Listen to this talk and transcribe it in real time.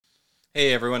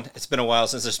Hey everyone, it's been a while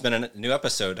since there's been a new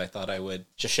episode. I thought I would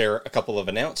just share a couple of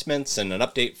announcements and an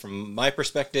update from my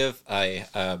perspective. I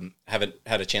haven't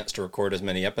had a chance to record as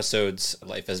many episodes.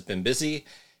 Life has been busy.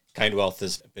 Kind Wealth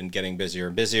has been getting busier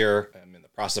and busier. I'm in the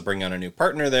process of bringing on a new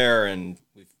partner there, and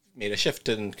we've made a shift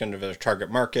in kind of a target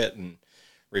market and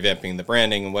revamping the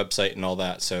branding and website and all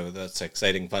that. So that's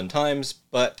exciting, fun times.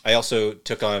 But I also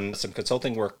took on some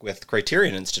consulting work with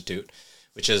Criterion Institute,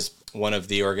 which is one of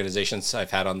the organizations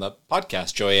I've had on the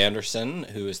podcast. Joy Anderson,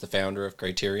 who is the founder of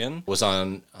Criterion, was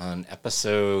on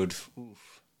episode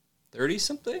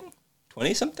 30-something,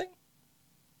 20-something,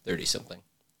 30-something.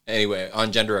 Anyway,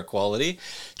 on gender equality.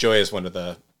 Joy is one of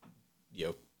the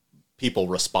people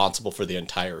responsible for the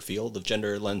entire field of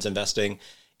gender lens investing.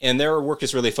 And their work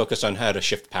is really focused on how to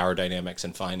shift power dynamics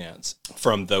in finance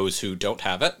from those who don't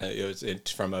have it.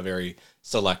 It's from a very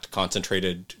select,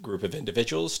 concentrated group of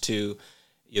individuals to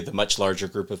the much larger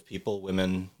group of people,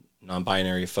 women,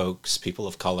 non-binary folks, people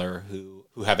of color who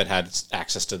haven't had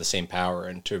access to the same power,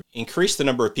 and to increase the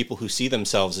number of people who see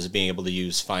themselves as being able to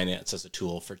use finance as a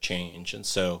tool for change. And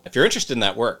so if you're interested in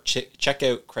that work, check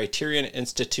out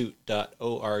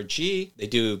criterioninstitute.org.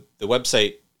 The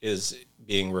website is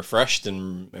being refreshed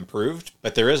and improved,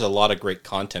 but there is a lot of great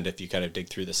content if you kind of dig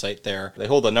through the site there. They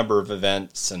hold a number of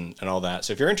events and all that.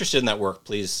 So if you're interested in that work,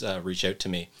 please reach out to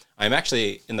me. I'm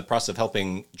actually in the process of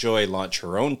helping Joy launch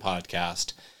her own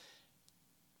podcast.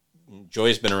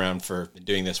 Joy's been around for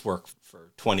doing this work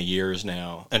for 20 years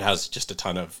now and has just a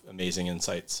ton of amazing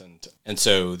insights. And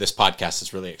so this podcast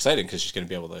is really exciting because she's going to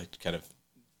be able to kind of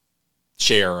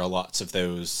share lots of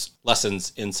those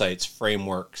lessons, insights,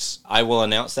 frameworks. I will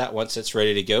announce that once it's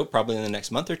ready to go, probably in the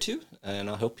next month or two, and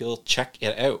I hope you'll check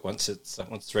it out once it's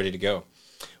ready to go.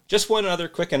 Just one other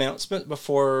quick announcement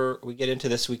before we get into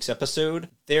this week's episode.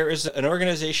 There is an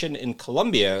organization in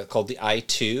Colombia called the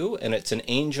I2, and it's an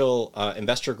angel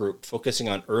investor group focusing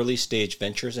on early stage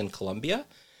ventures in Colombia.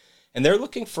 And they're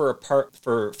looking for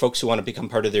folks who want to become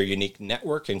part of their unique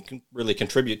network and really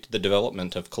contribute to the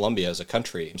development of Colombia as a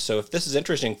country. So if this is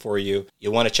interesting for you,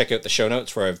 you'll want to check out the show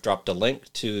notes where I've dropped a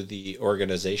link to the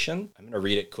organization. I'm going to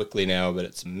read it quickly now, but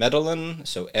it's Medellin,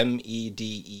 so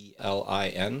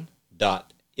MEDELIN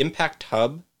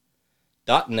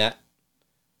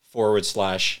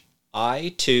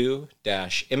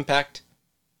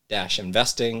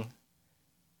impacthub.net/I2-impact-investing.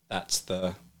 That's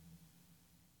the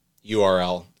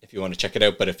URL if you want to check it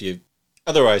out. But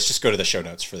otherwise, just go to the show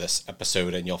notes for this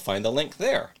episode and you'll find the link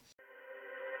there.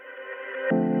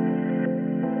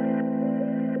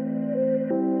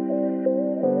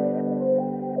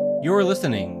 You're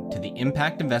listening to the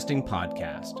Impact Investing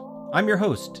Podcast. I'm your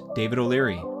host, David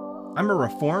O'Leary. I'm a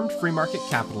reformed free market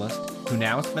capitalist who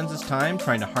now spends his time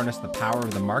trying to harness the power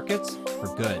of the markets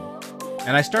for good.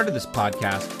 And I started this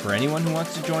podcast for anyone who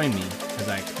wants to join me as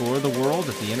I explore the world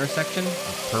at the intersection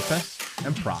of purpose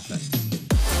and profit.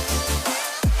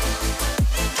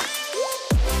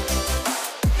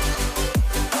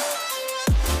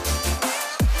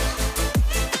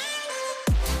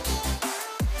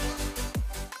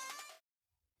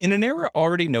 In an era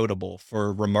already notable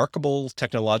for remarkable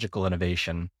technological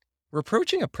innovation, we're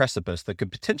approaching a precipice that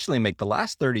could potentially make the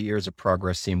last 30 years of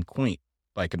progress seem quaint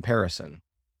by comparison.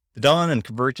 The dawn and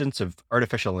convergence of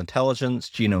artificial intelligence,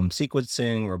 genome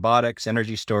sequencing, robotics,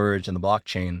 energy storage, and the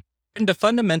blockchain threaten to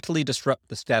fundamentally disrupt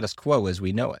the status quo as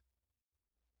we know it.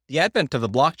 The advent of the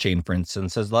blockchain, for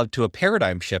instance, has led to a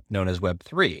paradigm shift known as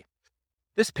Web3.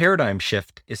 This paradigm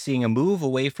shift is seeing a move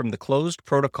away from the closed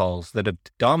protocols that have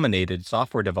dominated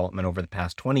software development over the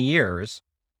past 20 years,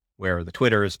 where the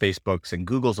Twitters, Facebooks, and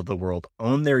Googles of the world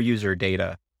own their user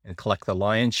data and collect the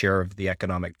lion's share of the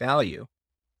economic value,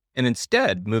 and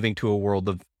instead moving to a world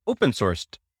of open source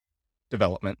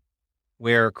development,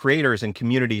 where creators and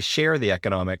communities share the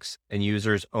economics and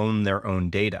users own their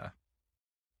own data.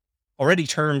 Already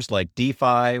terms like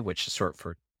DeFi, which is short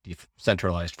for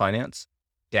decentralized finance,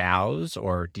 DAOs,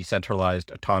 or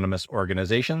decentralized autonomous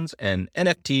organizations, and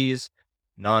NFTs,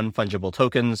 non-fungible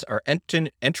tokens, are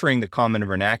entering the common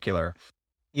vernacular,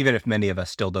 even if many of us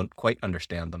still don't quite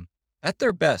understand them. At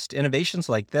their best, innovations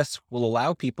like this will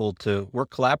allow people to work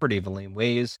collaboratively in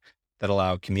ways that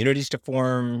allow communities to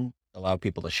form, allow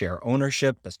people to share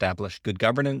ownership, establish good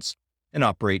governance, and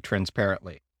operate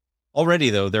transparently. Already,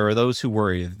 though, there are those who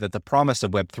worry that the promise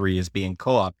of Web3 is being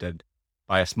co-opted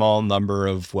by a small number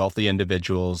of wealthy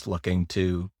individuals looking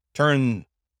to turn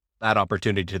that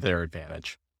opportunity to their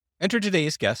advantage. Enter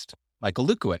today's guest, Michael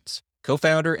Lukowitz,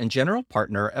 co-founder and general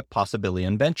partner at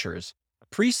Possibillion Ventures, a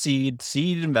pre-seed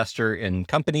seed investor in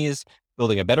companies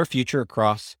building a better future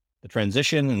across the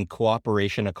transition and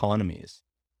cooperation economies.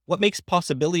 What makes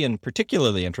Possibillion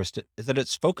particularly interesting is that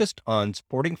it's focused on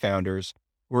supporting founders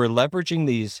who are leveraging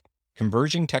these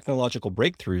converging technological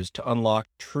breakthroughs to unlock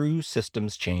true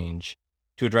systems change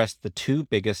to address the two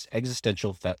biggest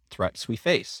existential threats we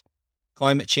face: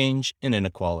 climate change and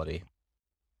inequality.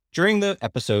 During the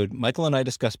episode, Michael and I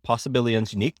discussed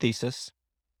Possibillion's unique thesis,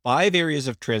 5 areas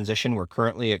of transition we're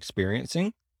currently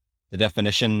experiencing, the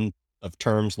definition of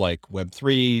terms like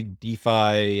Web3,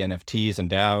 DeFi, NFTs, and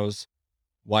DAOs,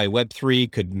 why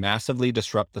Web3 could massively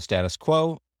disrupt the status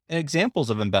quo, and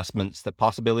examples of investments that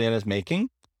Possibillion is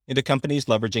making into companies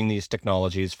leveraging these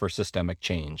technologies for systemic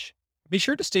change. Be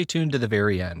sure to stay tuned to the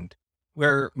very end,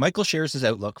 where Michael shares his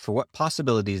outlook for what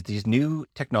possibilities these new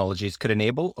technologies could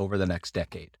enable over the next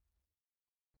decade.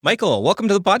 Michael, welcome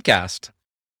to the podcast.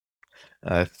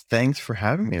 Thanks for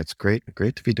having me. It's great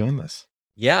to be doing this.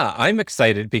 Yeah, I'm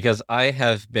excited because I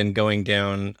have been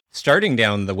starting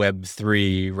down the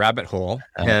Web3 rabbit hole,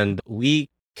 and we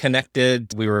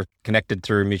were connected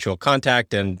through mutual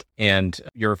contact, and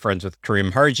you're friends with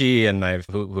Kareem Harji, and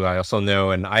who I also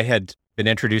know, and I had been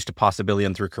introduced to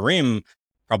Possibillion through Kareem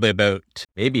probably about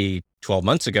maybe 12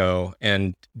 months ago,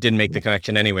 and didn't make the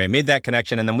connection anyway. Made that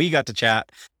connection, and then we got to chat,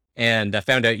 and I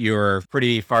found out you were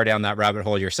pretty far down that rabbit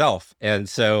hole yourself. And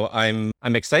so I'm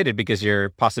excited because your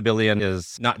Possibillion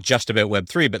is not just about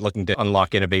Web3, but looking to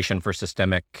unlock innovation for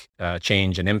systemic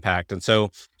change and impact. And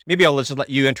so maybe I'll just let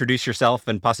you introduce yourself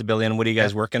and Possibillion. What are you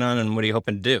guys working on, and what are you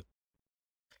hoping to do?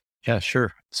 Yeah,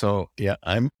 sure. So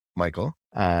I'm Michael.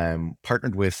 I'm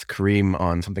partnered with Kareem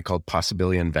on something called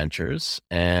Possibillion Ventures.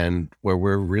 And where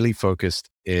we're really focused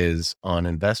is on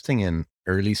investing in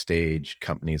early stage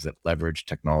companies that leverage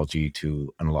technology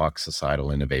to unlock societal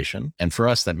innovation. And for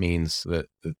us, that means the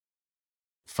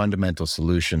fundamental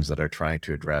solutions that are trying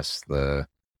to address the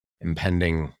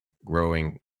impending,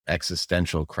 growing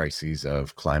existential crises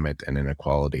of climate and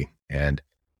inequality. And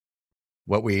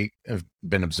what we have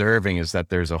been observing is that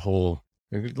there's a whole,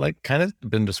 kind of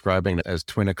been describing it as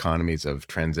twin economies of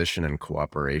transition and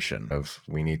cooperation.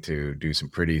 We need to do some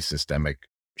pretty systemic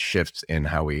shifts in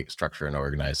how we structure and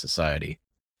organize society.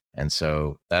 And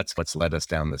so that's what's led us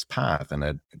down this path. And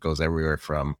it goes everywhere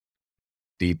from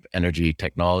deep energy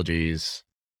technologies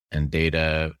and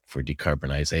data for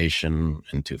decarbonization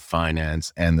into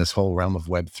finance and this whole realm of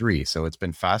Web3. So it's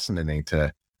been fascinating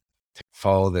to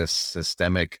follow this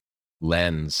systemic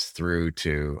lens through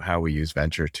to how we use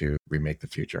venture to remake the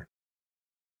future.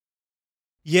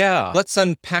 Yeah, let's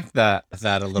unpack that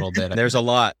a little bit. There's a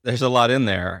lot in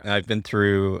there. I've been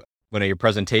through one of your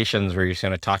presentations where you're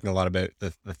kind of talking a lot about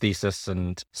the thesis.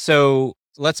 And so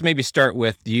let's maybe start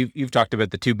with, you've talked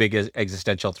about the two big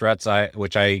existential threats,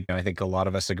 which I think a lot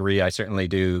of us agree. I certainly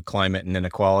do. Climate and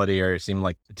inequality seem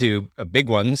like the two big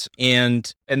ones.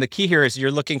 And the key here is you're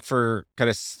looking for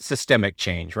kind of systemic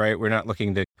change, right? We're not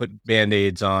looking to put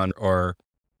Band-Aids on or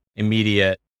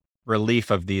immediate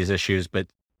relief of these issues, but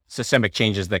systemic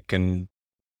changes that can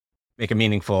make a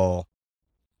meaningful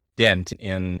dent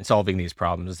in solving these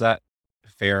problems. Is that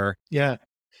fair? Yeah.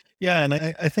 And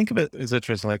I think of it as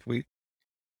interesting. Like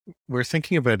we're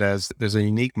thinking of it as there's a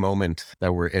unique moment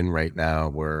that we're in right now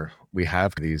where we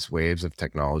have these waves of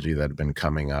technology that have been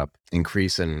coming up,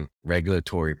 increase in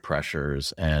regulatory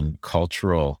pressures and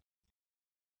cultural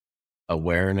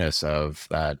awareness of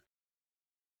that.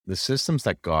 The systems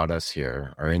that got us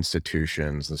here, our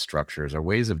institutions, the structures, our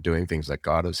ways of doing things that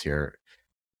got us here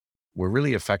were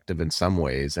really effective in some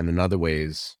ways. And in other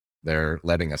ways, they're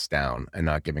letting us down and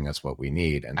not giving us what we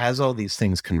need. And as all these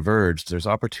things converge, there's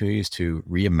opportunities to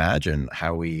reimagine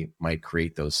how we might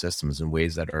create those systems in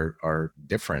ways that are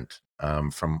different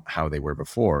from how they were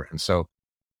before. And so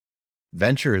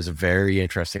venture is a very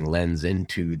interesting lens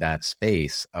into that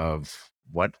space of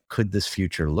what could this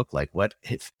future look like? What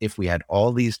if we had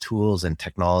all these tools and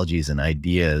technologies and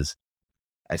ideas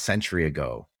a century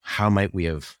ago? How might we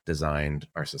have designed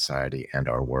our society and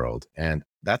our world? And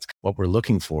that's what we're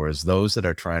looking for, is those that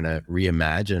are trying to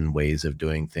reimagine ways of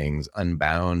doing things,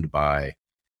 unbound by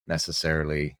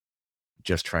necessarily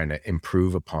just trying to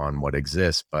improve upon what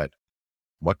exists, but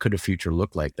what could a future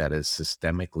look like that is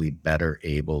systemically better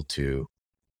able to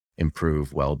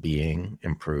improve well-being,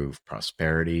 improve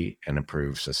prosperity, and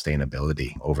improve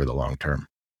sustainability over the long term.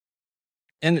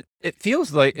 And it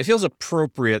feels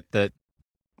appropriate that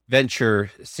venture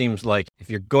seems like,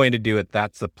 if you're going to do it,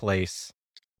 that's the place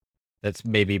that's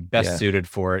maybe best suited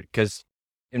for it. Because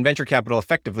in venture capital,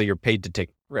 effectively, you're paid to take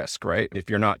risk, right?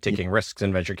 If you're not taking risks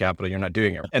in venture capital, you're not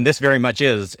doing it. And this very much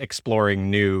is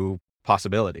exploring new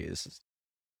possibilities.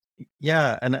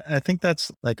 Yeah. And I think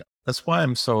that's like That's why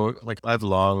I'm so like I've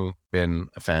long been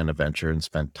a fan of venture and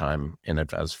spent time in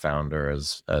it as founder,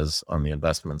 as on the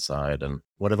investment side. And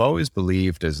what I've always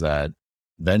believed is that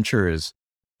venture is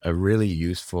a really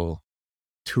useful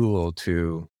tool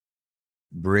to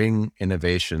bring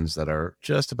innovations that are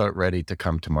just about ready to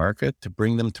come to market, to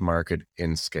bring them to market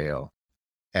in scale.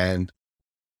 And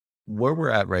where we're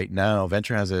at right now,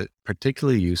 venture has a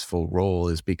particularly useful role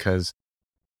is because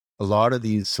a lot of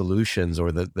these solutions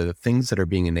or the things that are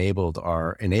being enabled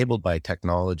are enabled by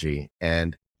technology,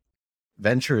 and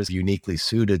venture is uniquely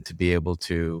suited to be able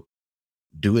to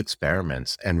do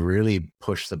experiments and really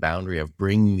push the boundary of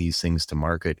bringing these things to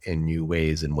market in new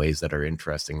ways, in ways that are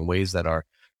interesting, in ways that are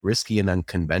risky and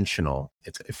unconventional.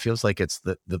 It feels like it's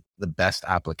the best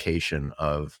application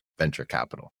of venture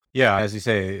capital. Yeah, as you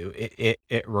say,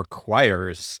 it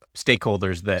requires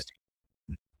stakeholders that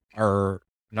are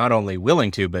not only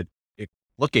willing to, but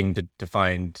looking to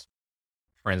find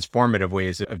transformative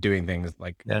ways of doing things,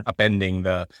 like Yeah, upending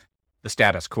the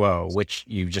status quo, which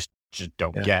you just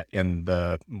don't yeah, get in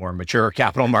the more mature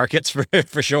capital markets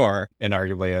for sure, and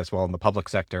arguably as well in the public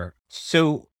sector.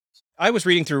 So I was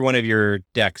reading through one of your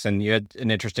decks, and you had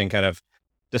an interesting kind of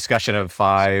discussion of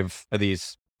 5 of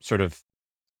these sort of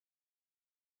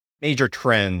major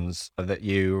trends that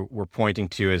you were pointing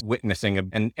to as witnessing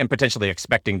and potentially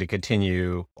expecting to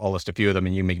continue. I'll list a few of them,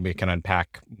 and you maybe can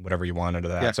unpack whatever you want into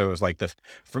yeah, that. So it was like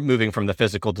from moving from the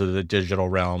physical to the digital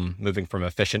realm, moving from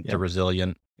efficient to yeah,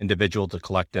 resilient, individual to yeah,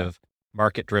 collective,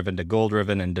 market driven to goal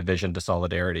driven, and division to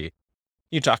solidarity. Can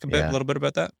you talk a yeah. little bit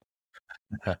about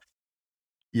that?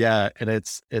 Yeah, and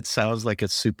it sounds like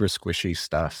it's super squishy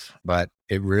stuff, but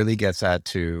it really gets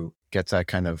at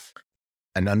kind of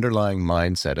an underlying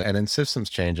mindset. And in systems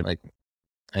change, like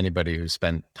anybody who's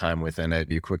spent time within it,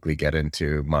 you quickly get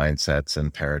into mindsets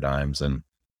and paradigms and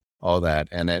all that.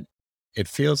 And it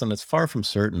feels, and it's far from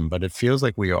certain, but it feels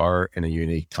like we are in a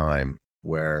unique time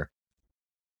where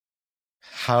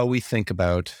how we think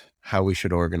about how we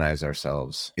should organize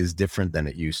ourselves is different than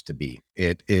it used to be.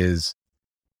 It is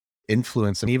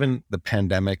influence, and even the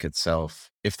pandemic itself,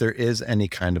 if there is any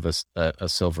kind of a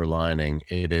silver lining,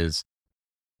 it is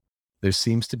there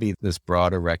seems to be this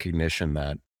broader recognition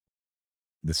that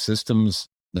the systems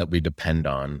that we depend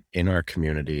on in our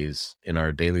communities, in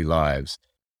our daily lives,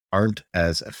 aren't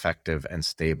as effective and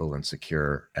stable and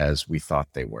secure as we thought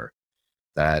they were.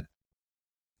 That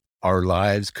our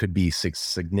lives could be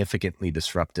significantly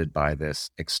disrupted by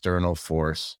this external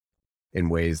force in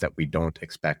ways that we don't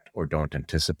expect or don't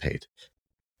anticipate.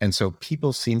 And so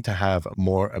people seem to have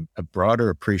a broader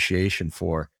appreciation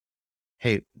for,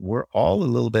 hey, we're all a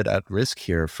little bit at risk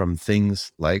here from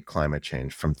things like climate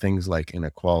change, from things like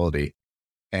inequality.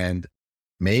 And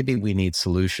maybe we need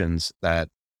solutions that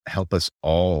help us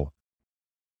all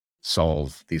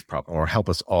solve these problems or help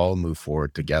us all move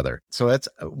forward together. So that's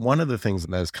one of the things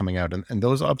that is coming out. And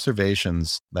those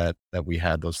observations that we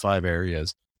had, those 5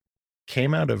 areas,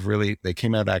 they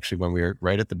came out actually when we were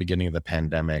right at the beginning of the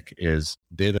pandemic, is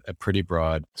did a pretty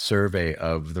broad survey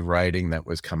of the writing that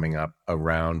was coming up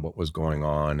around what was going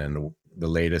on and the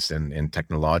latest in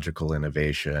technological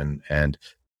innovation. And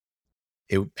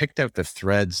it picked out the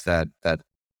threads that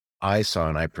I saw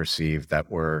and I perceived that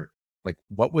were like,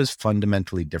 what was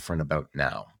fundamentally different about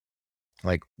now?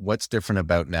 Like, what's different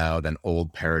about now than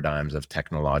old paradigms of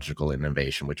technological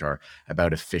innovation, which are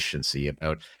about efficiency,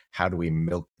 about how do we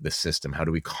milk the system? How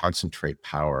do we concentrate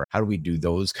power? How do we do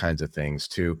those kinds of things,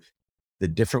 to the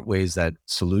different ways that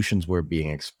solutions were being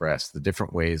expressed, the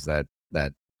different ways that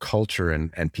culture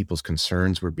and people's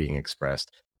concerns were being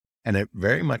expressed. And it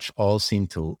very much all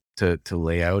seemed to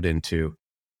lay out into,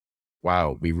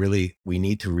 wow, we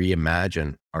need to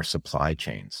reimagine our supply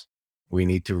chains. We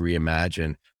need to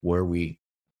reimagine where we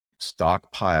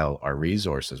stockpile our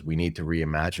resources. We need to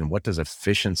reimagine, what does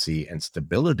efficiency and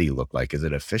stability look like? Is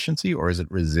it efficiency or is it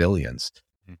resilience?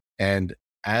 Mhm. And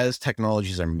as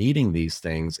technologies are meeting these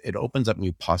things, it opens up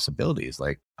new possibilities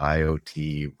like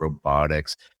IoT,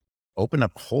 robotics, open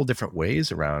up whole different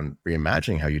ways around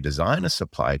reimagining how you design a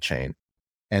supply chain.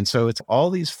 And so it's all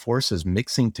these forces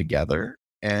mixing together,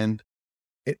 and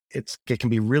it can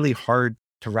be really hard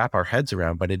to wrap our heads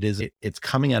around, but it's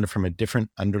coming at it from a different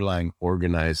underlying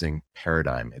organizing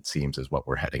paradigm, it seems, is what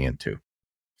we're heading into.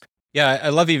 Yeah, I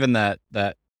love even that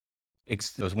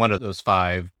it was one of those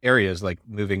 5 areas, like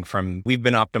moving from we've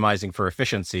been optimizing for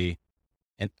efficiency.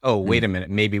 And oh, wait Mm. a minute,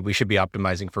 maybe we should be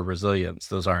optimizing for resilience.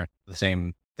 Those aren't the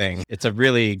same thing. It's a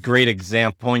really great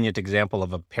poignant example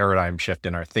of a paradigm shift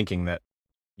in our thinking that,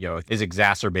 is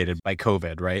exacerbated by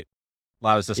COVID, right?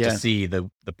 Allows us to Yeah. see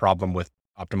the problem with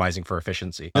optimizing for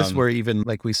efficiency. This is where even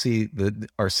like we see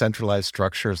our centralized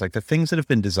structures, like the things that have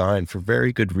been designed for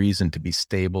very good reason to be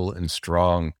stable and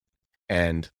strong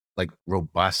and like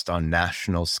robust on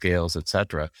national scales, et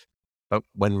cetera. But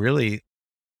when really,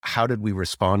 how did we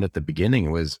respond at the beginning?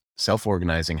 It was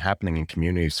self-organizing happening in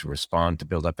communities to respond, to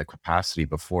build up the capacity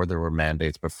before there were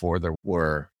mandates, before there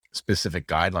were specific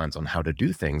guidelines on how to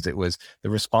do things. It was the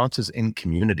responses in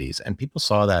communities, and people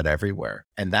saw that everywhere.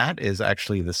 And that is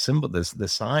actually the symbol, the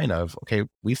sign of, okay,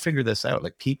 we figured this out.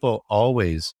 Like people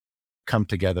always come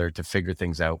together to figure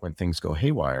things out when things go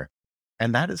haywire.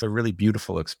 And that is a really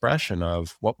beautiful expression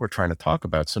of what we're trying to talk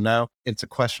about. So now it's a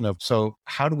question of, so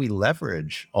how do we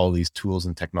leverage all these tools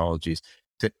and technologies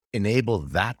to enable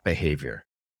that behavior?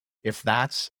 If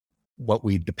that's what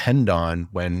we depend on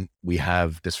when we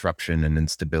have disruption and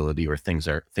instability or things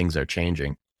are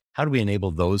changing, how do we enable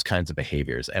those kinds of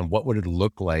behaviors? And what would it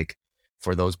look like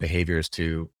for those behaviors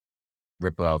to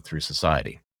ripple out through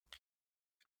society?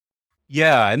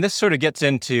 Yeah. And this sort of gets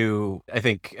into, I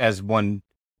think, as one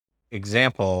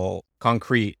example,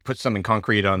 put something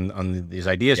concrete on these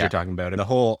ideas Yeah. you're talking about. And the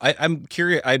whole, I'm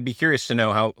curious, I'd be curious to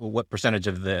know what percentage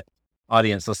of the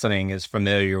audience listening is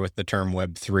familiar with the term Mm.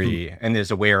 Web3 and is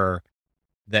aware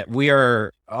that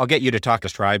I'll get you to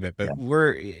describe it, Yeah. but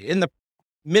we're in the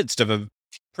midst of a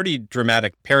pretty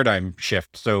dramatic paradigm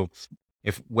shift. So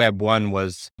if Web 1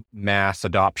 was mass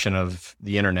adoption of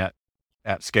the internet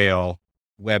at scale,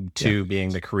 Web Yeah. 2 being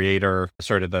the creator,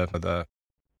 sort of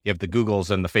you have the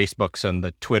Googles and the Facebooks and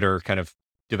the Twitter kind of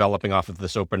developing off of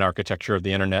this open architecture of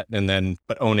the internet,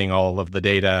 but owning all of the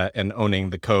data and owning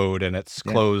the code and its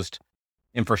Yeah. closed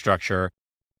infrastructure.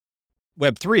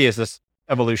 Web 3 is this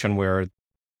evolution where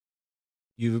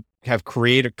you have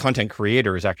content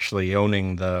creators actually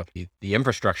owning the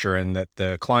infrastructure, and that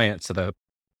the clients, so the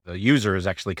users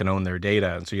actually can own their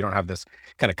data. And so you don't have this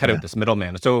kind of cut Yeah. out this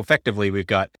middleman. So effectively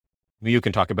you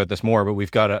can talk about this more, but we've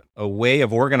got a way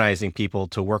of organizing people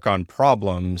to work on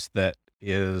problems that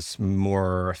is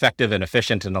more effective and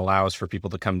efficient and allows for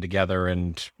people to come together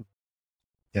and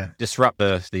Yeah. disrupt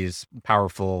these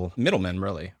powerful middlemen,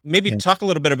 really. Maybe Yeah. talk a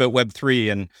little bit about Web3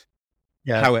 and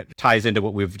Yeah. how it ties into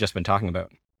what we've just been talking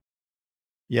about.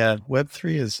 Yeah,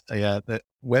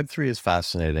 Web3 is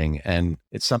fascinating, and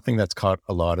it's something that's caught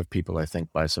a lot of people, I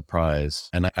think, by surprise.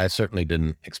 And I certainly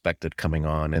didn't expect it coming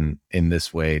on in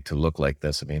this way to look like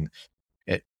this. I mean,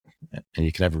 it, and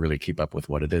you can never really keep up with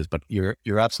what it is, but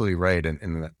you're absolutely right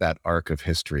in that arc of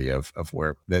history of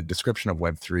where the description of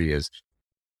Web3 is.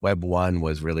 Web 1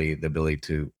 was really the ability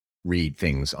to read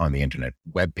things on the internet.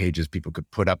 Web pages, people could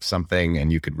put up something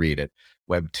and you could read it.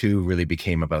 Web 2 really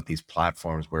became about these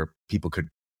platforms where people could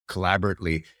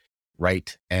collaboratively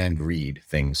write and read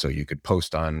things. So you could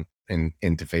post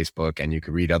into Facebook, and you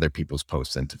could read other people's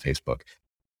posts into Facebook.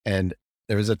 And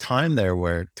there was a time there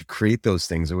where to create those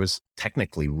things, it was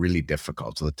technically really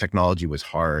difficult. So the technology was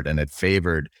hard, and it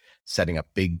favored setting up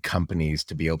big companies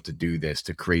to be able to do this,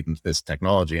 to create this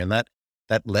technology. And that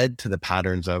led to the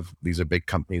patterns of these are big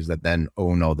companies that then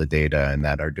own all the data and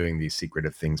that are doing these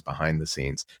secretive things behind the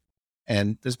scenes.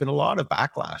 And there's been a lot of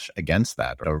backlash against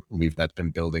that, or that's been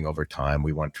building over time.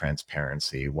 We want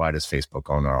transparency. Why does Facebook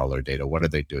own all our data? What are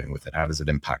they doing with it? How does it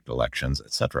impact elections,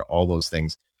 et cetera? All those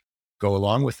things go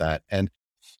along with that. And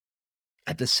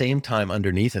at the same time,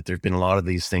 underneath it, there's been a lot of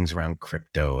these things around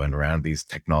crypto and around these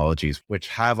technologies, which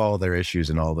have all their issues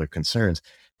and all their concerns.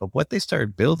 But what they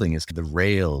started building is the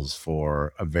rails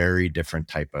for a very different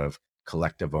type of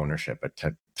collective ownership, a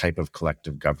type of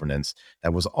collective governance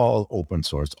that was all open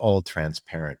source, all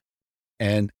transparent.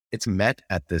 And it's met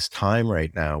at this time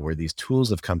right now where these tools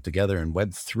have come together, and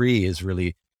Web3 is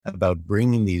really about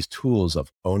bringing these tools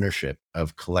of ownership,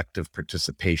 of collective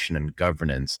participation and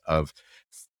governance, of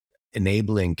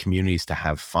enabling communities to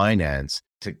have finance,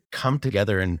 to come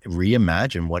together and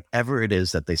reimagine whatever it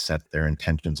is that they set their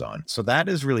intentions on. So that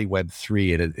is really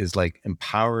Web3. It is like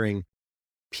empowering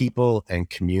people and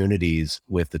communities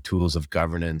with the tools of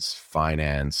governance,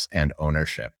 finance, and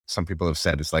ownership. Some people have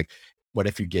said it's like, what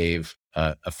if you gave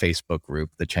a Facebook group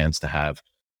the chance to have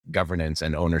governance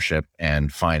and ownership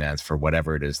and finance for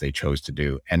whatever it is they chose to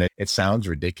do? And it sounds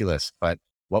ridiculous, but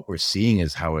what we're seeing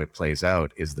is how it plays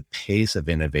out is the pace of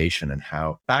innovation, and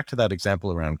how, back to that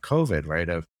example around COVID, right,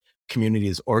 of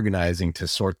communities organizing to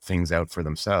sort things out for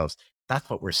themselves. That's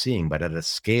what we're seeing, but at a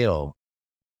scale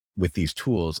with these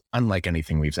tools, unlike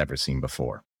anything we've ever seen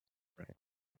before. Right.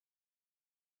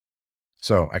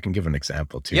 So I can give an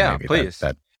example too, Yeah, maybe please.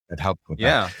 that helped with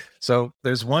Yeah. that. So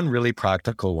there's one really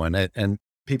practical one, and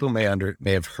people may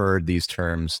have heard these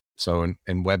terms. So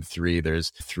in Web3,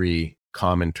 there's three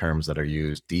common terms that are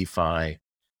used: DeFi,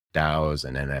 DAOs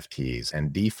and NFTs.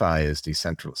 And DeFi is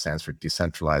stands for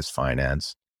decentralized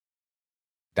finance.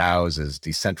 DAOs is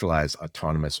decentralized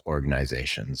autonomous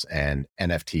organizations, and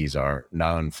NFTs are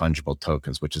non-fungible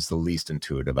tokens, which is the least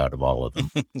intuitive out of all of them.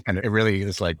 And it really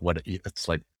is like it's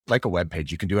like a web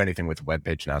page. You can do anything with a web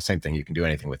page now. Same thing, you can do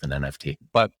anything with an NFT.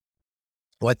 But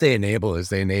what they enable is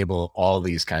they enable all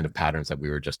these kind of patterns that we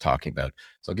were just talking about.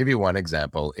 So I'll give you one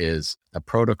example is a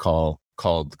protocol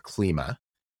called Klima,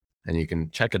 and you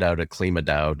can check it out at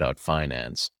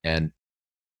klimadao.finance. And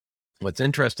what's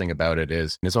interesting about it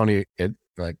is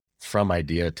like from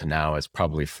idea to now is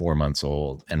probably 4 months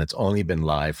old, and it's only been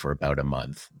live for about a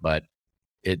month, but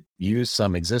it used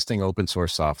some existing open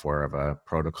source software of a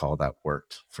protocol that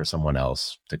worked for someone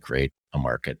else to create a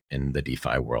market in the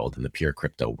DeFi world, in the pure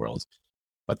crypto world.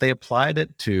 But they applied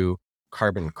it to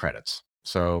carbon credits.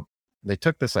 So they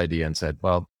took this idea and said,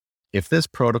 well, if this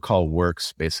protocol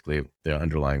works, basically the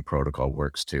underlying protocol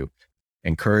works to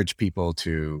encourage people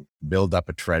to build up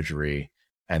a treasury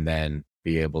and then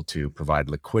be able to provide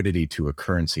liquidity to a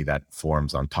currency that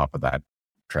forms on top of that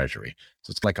treasury.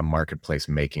 So it's like a market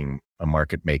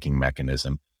making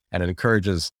mechanism, and it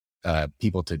encourages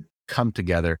people to come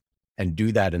together and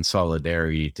do that in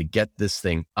solidarity to get this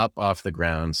thing up off the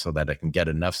ground so that it can get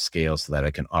enough scale so that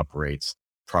it can operate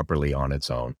properly on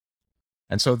its own.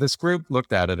 And so this group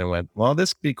looked at it and went, well,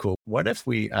 this could be cool. What if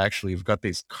we actually have got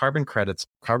these carbon credit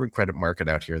market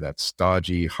out here that's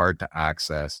stodgy, hard to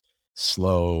access,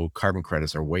 slow. Carbon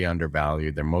credits are way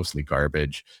undervalued. They're mostly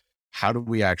garbage.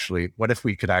 What if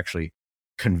we could actually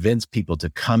convince people to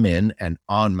come in and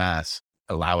en masse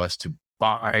allow us to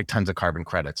buy tons of carbon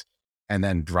credits and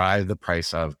then drive the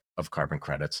price of carbon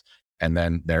credits, and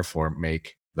then therefore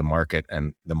make the market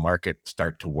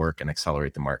start to work and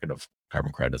accelerate the market of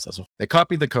carbon credits as well. They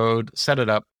copied the code, set it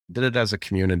up, did it as a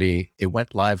community. It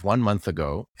went live 1 month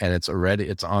ago, and it's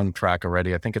on track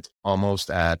already. I think it's almost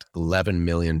at 11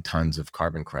 million tons of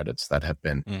carbon credits that have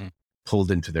been pulled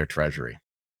into their treasury.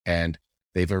 And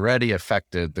they've already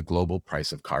affected the global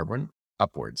price of carbon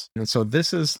upwards. And so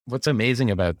this is what's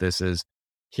amazing about this is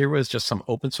here was just some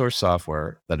open source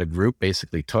software that a group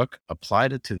basically took,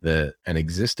 applied it to an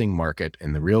existing market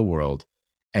in the real world,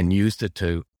 and used it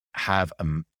to have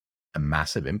a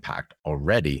massive impact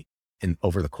already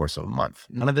over the course of a month.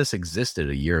 None of this existed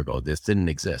a year ago. This didn't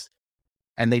exist.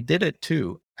 And they did it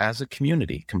too as a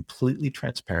community, completely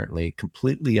transparently,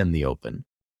 completely in the open.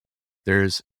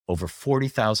 There's over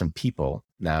 40,000 people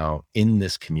now in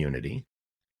this community.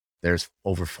 There's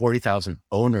over 40,000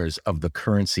 owners of the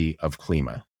currency of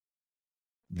Klima.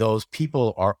 Those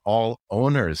people are all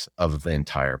owners of the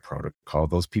entire protocol.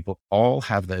 Those people all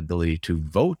have the ability to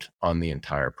vote on the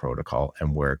entire protocol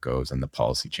and where it goes and the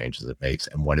policy changes it makes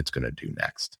and what it's going to do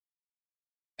next.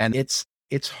 And it's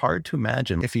hard to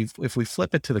imagine if we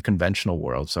flip it to the conventional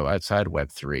world. So outside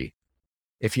Web3,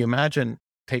 if you imagine,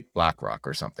 take BlackRock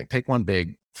or something, take one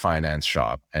big finance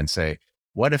shop and say,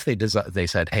 what if they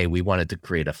said, hey, we wanted to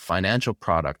create a financial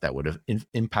product that would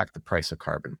impact the price of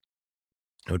carbon?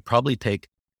 It would probably take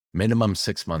minimum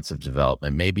 6 months of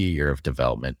development, maybe a year of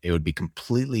development. It would be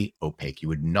completely opaque. You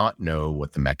would not know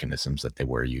what the mechanisms that they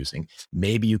were using.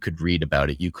 Maybe you could read about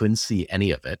it. You couldn't see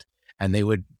any of it. And they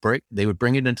would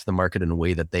bring it into the market in a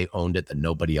way that they owned it, that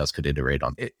nobody else could iterate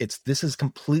on. This is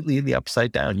completely the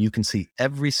upside down. You can see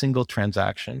every single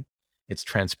transaction. It's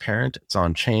transparent. It's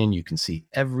on chain. You can see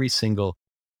every single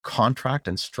contract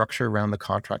and structure around the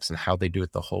contracts and how they do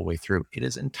it the whole way through. It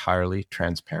is entirely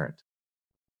transparent.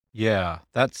 Yeah,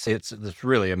 it's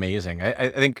really amazing. I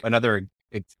think another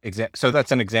example. So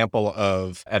that's an example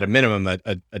of, at a minimum,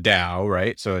 a DAO,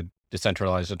 right? So a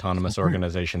decentralized autonomous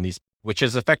organization. Which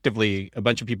is effectively a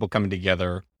bunch of people coming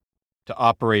together to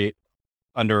operate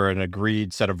under an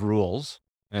agreed set of rules,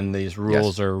 and these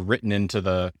rules are written into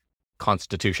the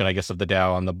constitution, I guess, of the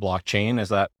DAO on the blockchain. Is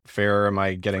that fair? Am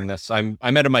I getting this? I'm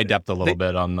out of my depth a little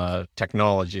bit on the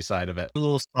technology side of it. A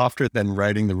little softer than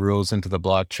writing the rules into the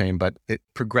blockchain, but it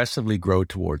progressively grow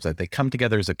towards that. They come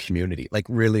together as a community, like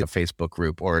really a Facebook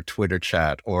group or a Twitter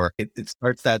chat, or it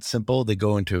starts that simple. They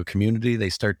go into a community, they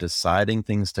start deciding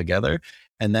things together,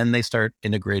 and then they start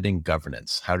integrating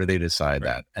governance. How do they decide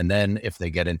that? And then if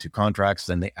they get into contracts,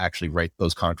 then they actually write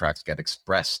those contracts, get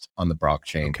expressed on the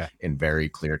blockchain in very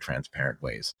clear, transparent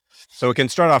ways. So it can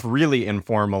start off really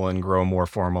informal and grow more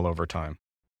formal over time.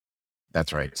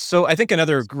 That's right. So I think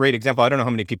another great example, I don't know how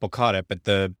many people caught it, but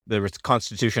there was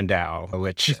Constitution DAO,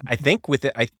 which I think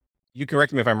you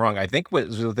correct me if I'm wrong, I think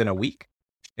was within a week.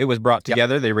 It was brought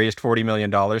together. They raised $40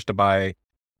 million to buy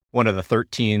one of the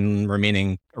 13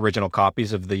 remaining original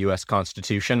copies of the U.S.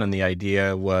 Constitution. And the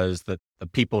idea was that the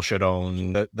people should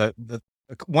own the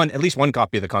at least one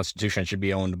copy of the Constitution should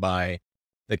be owned by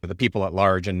the people at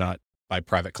large and not by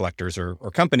private collectors or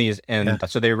companies. Yeah. And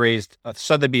so they raised,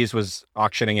 Sotheby's was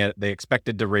auctioning it. They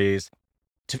expected to raise,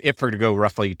 if for to go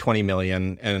roughly 20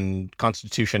 million, and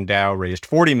Constitution DAO raised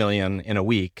 40 million in a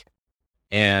week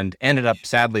and ended up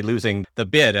sadly losing the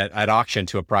bid at auction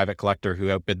to a private collector who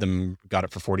outbid them, got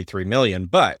it for 43 million.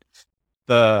 But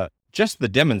just the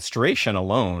demonstration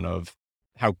alone of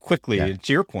how quickly,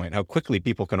 to your point, how quickly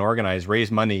people can organize,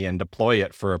 raise money, and deploy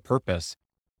it for a purpose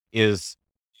is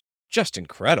just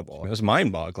incredible. It was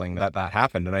mind-boggling that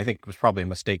happened, and I think it was probably a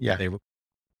mistake that they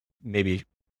maybe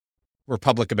were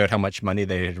public about how much money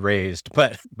they had raised.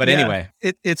 But anyway,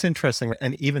 it's interesting,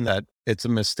 and even that it's a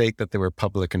mistake that they were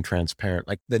public and transparent.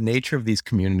 Like the nature of these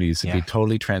communities to be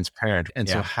totally transparent, and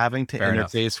so having to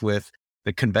interface with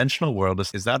the conventional world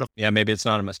is that maybe it's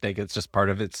not a mistake. It's just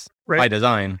part of it's by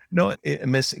design. No,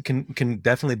 it can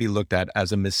definitely be looked at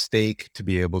as a mistake to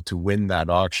be able to win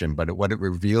that auction. But what it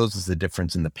reveals is the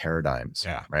difference in the paradigms,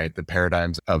 right? The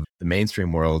paradigms of the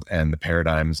mainstream world and the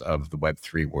paradigms of the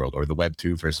Web3 world, or the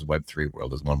Web2 versus Web3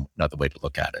 world is another way to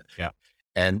look at it. Yeah.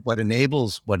 And what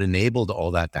enabled all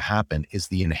that to happen is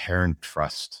the inherent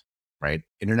trust, right?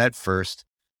 Internet first,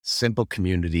 simple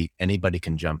community, anybody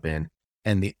can jump in.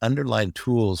 And the underlying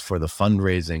tools for the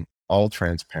fundraising, all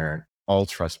transparent, all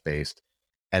trust-based.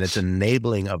 And it's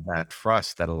enabling of that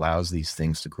trust that allows these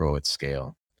things to grow at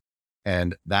scale.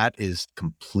 And that is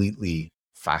completely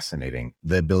fascinating.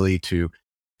 The ability to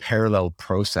parallel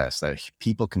process that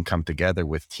people can come together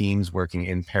with teams working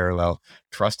in parallel,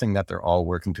 trusting that they're all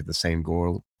working to the same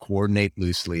goal, coordinate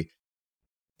loosely,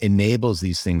 enables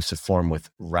these things to form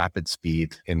with rapid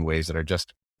speed in ways that are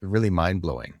just really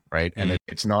mind-blowing, right? And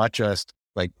it's not just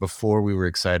like before we were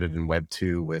excited in Web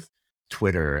 2 with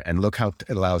Twitter, and look how it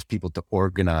allows people to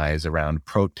organize around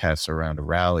protests, around a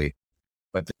rally.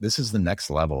 But this is the next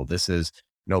level. This is,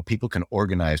 people can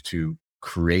organize to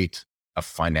create a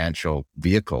financial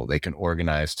vehicle. They can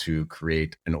organize to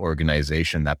create an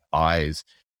organization that buys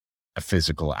a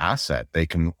physical asset. They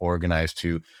can organize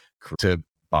to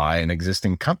buy an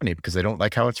existing company because they don't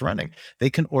like how it's running. They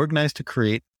can organize to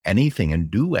create anything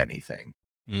and do anything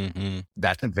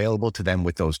that's available to them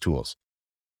with those tools.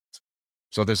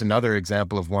 So there's another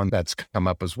example of one that's come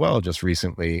up as well just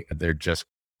recently. They're just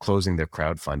closing their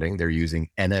crowdfunding. They're using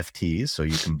NFTs. So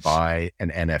you can buy an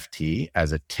NFT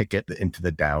as a ticket into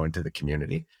the DAO, into the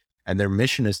community. And their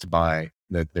mission is to buy,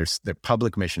 their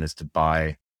public mission is to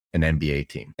buy an NBA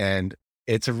team. And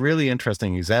it's a really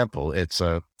interesting example. It's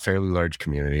a fairly large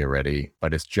community already,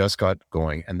 but it's just got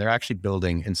going. And they're actually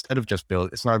building, instead of just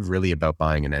it's not really about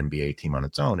buying an NBA team on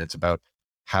its own. It's about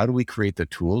how do we create the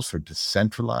tools for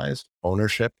decentralized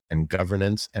ownership and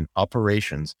governance and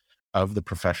operations of the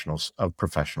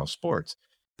professional sports?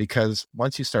 Because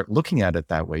once you start looking at it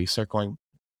that way, you start going,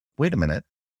 wait a minute,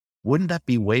 wouldn't that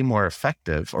be way more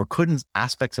effective? Or couldn't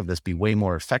aspects of this be way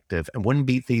more effective? And wouldn't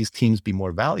these teams be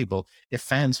more valuable if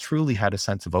fans truly had a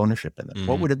sense of ownership in them?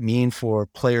 What would it mean for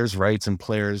players' rights and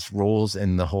players' roles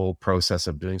in the whole process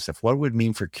of doing stuff? What would it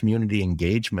mean for community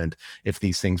engagement if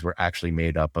these things were actually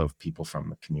made up of people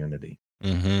from the community?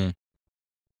 Right.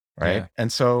 Yeah.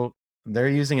 And so they're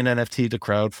using an NFT to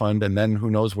crowdfund, and then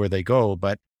who knows where they go.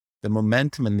 But the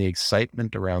momentum and the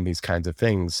excitement around these kinds of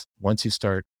things, once you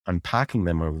start unpacking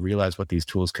them or realize what these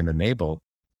tools can enable,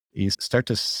 you start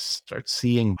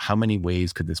seeing how many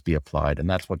ways could this be applied. And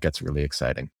that's what gets really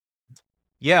exciting.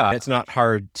 Yeah, it's not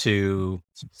hard to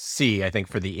see, I think,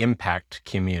 for the impact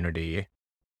community,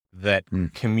 that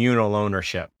communal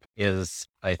ownership is,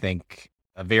 I think,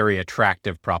 a very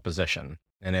attractive proposition.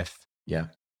 And if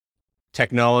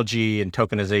technology and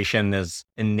tokenization is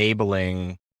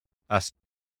enabling us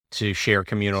to share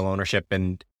communal ownership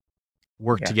and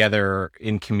work together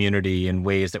in community in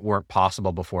ways that weren't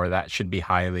possible before, that should be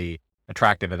highly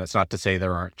attractive. And it's not to say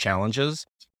there aren't challenges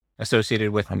associated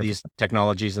with 100%. These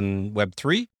technologies in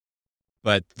Web3,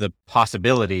 but the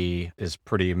possibility is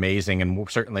pretty amazing and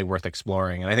certainly worth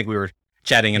exploring. And I think we were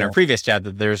chatting in our previous chat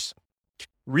that there's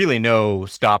really no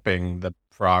stopping the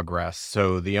progress.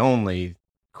 So the only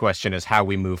question is how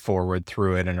we move forward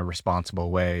through it in a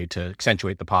responsible way to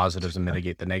accentuate the positives and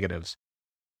mitigate the negatives.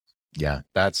 Yeah,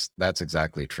 that's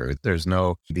exactly true.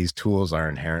 These tools are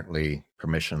inherently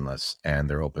permissionless, and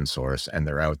they're open source, and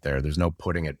they're out there. There's no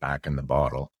putting it back in the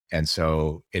bottle. And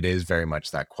so it is very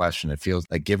much that question. It feels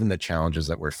like, given the challenges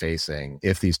that we're facing,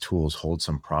 if these tools hold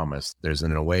some promise, there's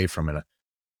in a way from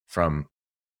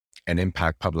an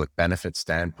impact public benefit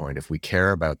standpoint, if we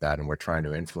care about that and we're trying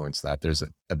to influence that, there's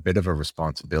a bit of a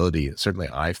responsibility, certainly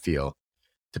I feel,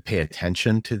 to pay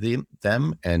attention to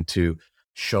them and to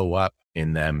show up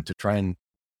in them, to try and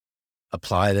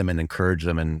apply them and encourage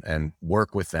them and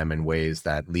work with them in ways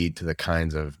that lead to the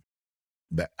kinds of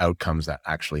the outcomes that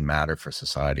actually matter for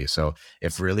society. So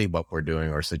if really what we're doing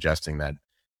or suggesting that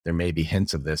there may be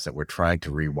hints of this, that we're trying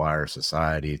to rewire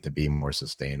society to be more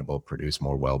sustainable, produce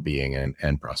more well-being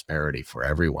and prosperity for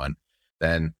everyone,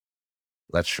 then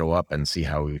let's show up and see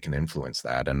how we can influence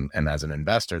that. And as an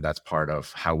investor, that's part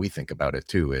of how we think about it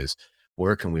too, is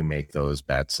where can we make those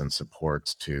bets and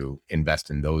supports to invest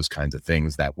in those kinds of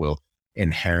things that will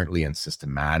inherently and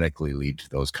systematically lead to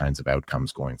those kinds of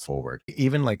outcomes going forward.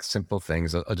 Even like simple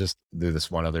things, I'll just do this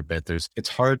one other bit. It's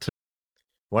hard to,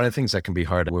 one of the things that can be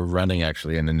hard, we're running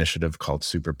actually an initiative called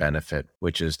Super Benefit,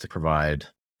 which is to provide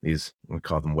these, we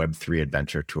call them Web3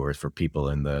 adventure tours for people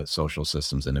in the social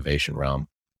systems innovation realm,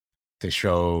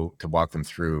 to walk them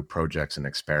through projects and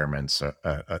experiments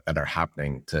that are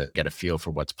happening to get a feel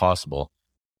for what's possible.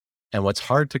 And what's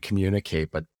hard to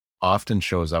communicate, but often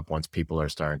shows up once people are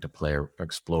starting to play or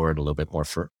explore it a little bit more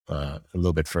a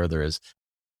little bit further, is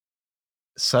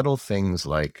subtle things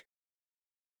like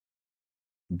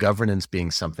governance being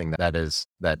something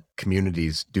that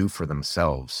communities do for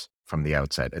themselves from the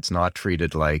outset. It's not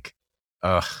treated like,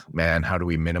 oh man, how do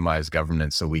we minimize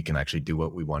governance so we can actually do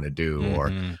what we want to do? Or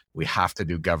Mm-hmm. we have to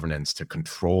do governance to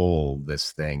control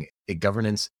this thing.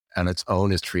 Governance on its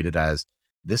own is treated as,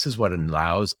 this is what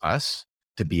allows us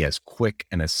to be as quick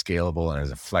and as scalable and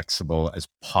as flexible as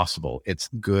possible. It's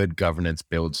good governance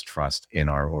builds trust in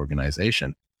our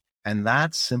organization. And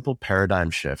that simple paradigm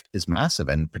shift is massive.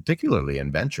 And particularly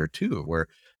in venture too, where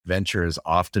venture has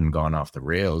often gone off the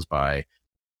rails by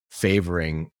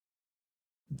favoring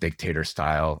dictator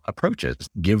style approaches.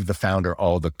 Give the founder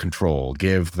all the control,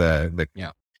 give the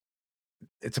Yeah.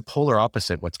 It's a polar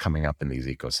opposite what's coming up in these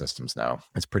ecosystems now.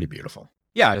 It's pretty beautiful.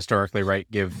 Yeah. Historically, right.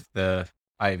 Give the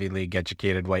Ivy League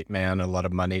educated white man a lot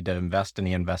of money to invest, and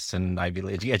he invests in Ivy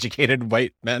League educated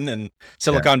white men in Yeah.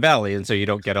 Silicon Valley. And so you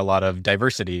don't get a lot of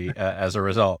diversity as a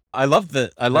result. I love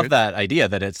that idea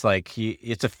that it's like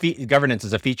governance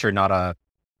is a feature, not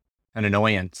an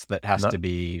annoyance that has Not, to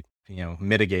be,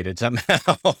 mitigated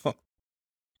somehow.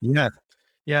 yeah.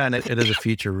 Yeah. And it is a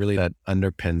feature really that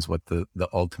underpins what the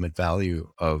ultimate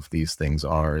value of these things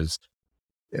are.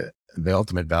 The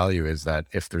ultimate value is that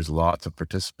if there's lots of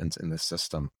participants in the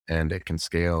system and it can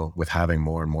scale with having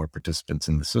more and more participants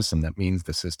in the system, that means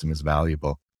the system is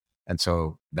valuable. And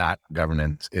so that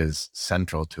governance is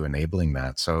central to enabling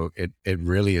that. So it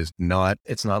really is not,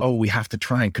 it's not, oh, we have to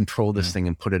try and control this thing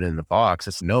and put it in the box.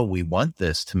 It's no, we want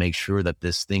this to make sure that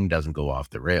this thing doesn't go off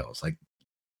the rails. Like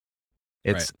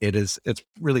Right. it's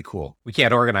really cool. We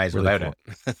can't organize Really without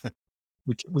cool.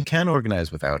 it. We can't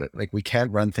organize without it. Like we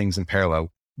can't run things in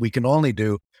parallel. We can only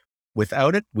do,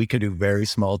 without it, we could do very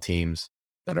small teams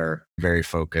that are very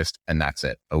focused, and that's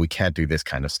it. But we can't do this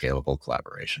kind of scalable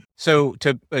collaboration. So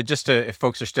if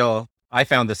folks are still, I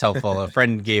found this helpful. A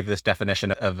friend gave this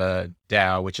definition of a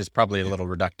DAO, which is probably a little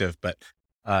reductive, but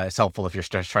it's helpful if you're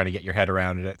just trying to get your head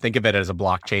around it. Think of it as a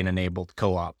blockchain enabled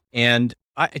co-op. And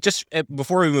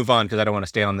before we move on, because I don't want to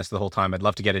stay on this the whole time, I'd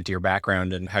love to get into your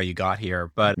background and how you got here.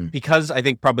 But because I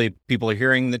think probably people are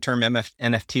hearing the term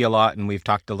NFT a lot, and we've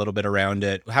talked a little bit around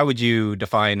it, how would you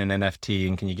define an NFT?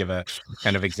 And can you give a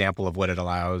kind of example of what it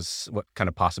allows, what kind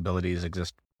of possibilities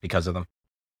exist because of them?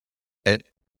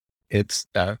 It's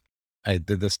I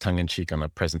did this tongue in cheek on a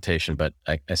presentation, but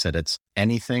I said it's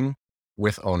anything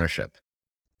with ownership.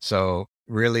 So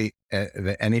really,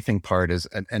 the anything part is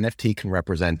an NFT can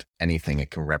represent anything.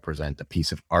 It can represent a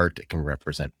piece of art. It can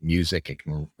represent music. It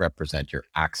can represent your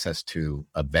access to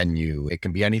a venue. It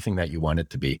can be anything that you want it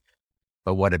to be.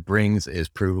 But what it brings is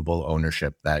provable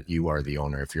ownership, that you are the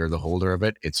owner. If you're the holder of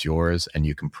it, it's yours, and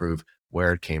you can prove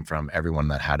where it came from, everyone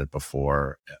that had it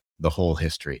before, the whole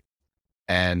history.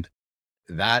 And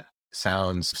that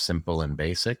sounds simple and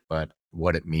basic, but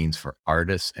what it means for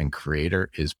artists and creator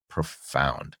is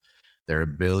profound. Their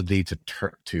ability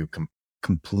to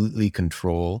completely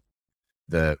control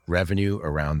the revenue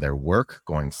around their work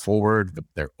going forward,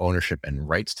 their ownership and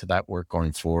rights to that work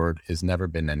going forward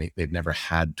they've never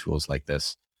had tools like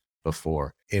this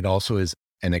before. It also is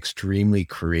an extremely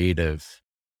creative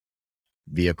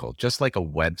vehicle, just like a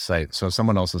website. So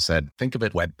someone also said, think of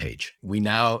it web page. We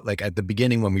now, like at the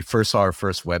beginning, when we first saw our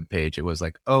first web page, it was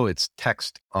like, oh, it's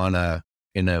text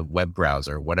in a web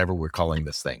browser, whatever we're calling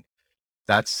this thing.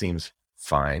 That seems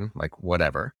fine, like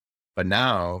whatever. But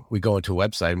now we go into a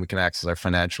website and we can access our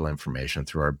financial information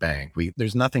through our bank.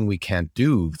 There's nothing we can't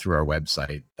do through our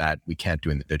website that we can't do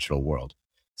in the digital world.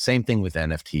 Same thing with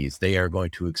NFTs. They are going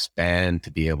to expand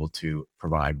to be able to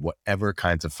provide whatever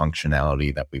kinds of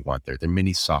functionality that we want there. They're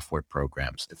mini software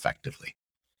programs effectively.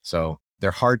 So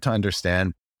they're hard to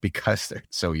understand. because they're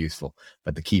so useful.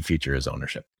 But the key feature is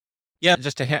ownership. Yeah,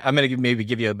 I'm going to maybe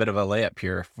give you a bit of a layup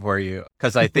here for you,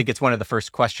 because I think it's one of the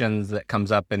first questions that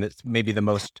comes up, and it's maybe the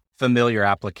most familiar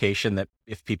application that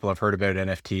if people have heard about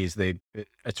NFTs,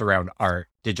 it's around art,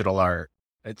 digital art.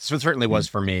 It certainly was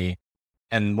for me.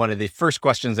 And one of the first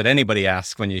questions that anybody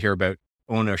asks when you hear about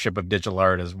ownership of digital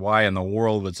art is, why in the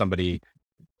world would somebody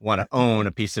want to own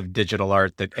a piece of digital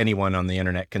art that anyone on the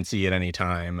internet can see at any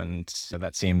time? And so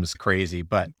that seems crazy,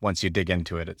 but once you dig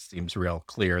into it, it seems real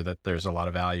clear that there's a lot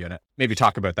of value in it. Maybe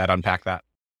talk about that, unpack that.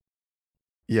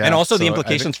 And Yeah. also the So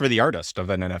implications for the artist of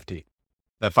an NFT,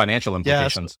 the financial yeah.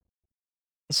 implications.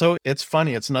 So it's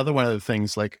funny. It's another one of the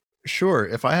things like, sure,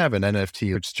 if I have an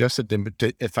NFT, it's just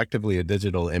effectively a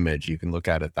digital image. You can look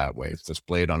at it that way. It's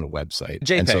displayed on a website.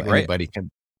 And so JPEG, right? anybody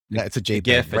can, yeah, it's a A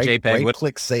GIF, JPEG, a JPEG. right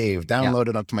click save, Yeah. download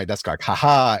it up to my desktop.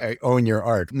 Haha, I own your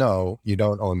art. No, you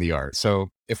don't own the art. So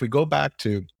if we go back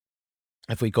to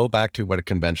what a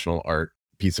conventional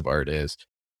piece of art is,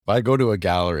 if I go to a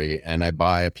gallery and I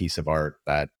buy a piece of art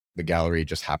that the gallery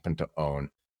just happened to own,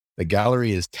 the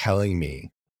gallery is telling me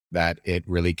that it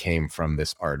really came from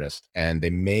this artist. And they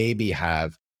maybe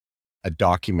have a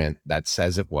document that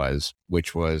says it was,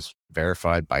 which was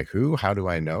verified by who? How do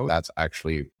I know that's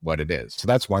actually what it is? So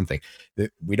that's one thing.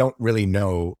 We don't really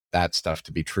know that stuff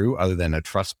to be true, other than a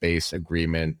trust-based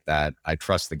agreement that I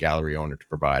trust the gallery owner to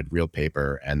provide real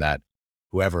paper, and that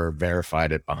whoever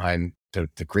verified it behind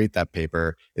to create that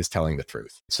paper is telling the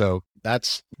truth. So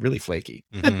that's really flaky.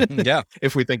 Yeah.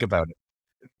 If we think about it.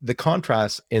 The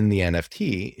contrast in the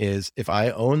NFT is, if I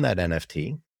own that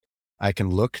NFT, I can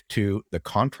look to the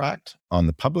contract on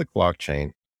the public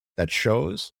blockchain that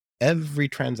shows every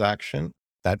transaction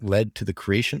that led to the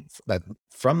creation, that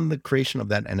from the creation of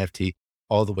that NFT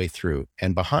all the way through.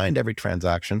 And behind every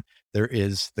transaction, there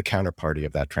is the counterparty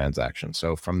of that transaction.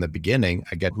 So from the beginning,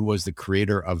 I get who was the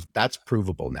creator of, that's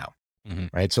provable now,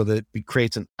 right? So that it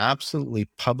creates an absolutely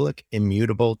public,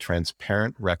 immutable,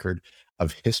 transparent record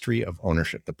of history of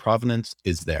ownership. The provenance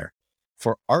is there.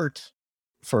 For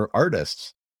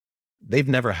artists, they've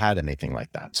never had anything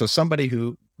like that. So somebody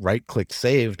who right-click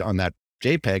saved on that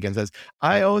JPEG and says,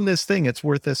 I own this thing, it's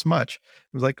worth this much.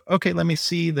 It was like, okay, let me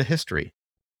see the history.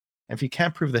 And if you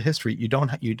can't prove the history,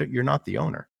 you're not the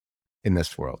owner in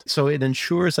this world. So it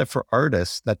ensures that for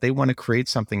artists that they want to create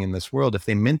something in this world, if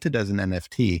they mint it as an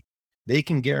NFT, they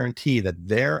can guarantee that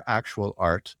their actual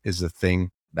art is the thing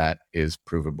that is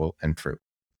provable and true.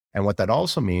 And what that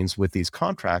also means with these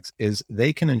contracts is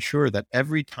they can ensure that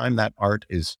every time that art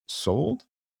is sold,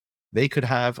 they could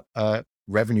have a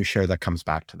revenue share that comes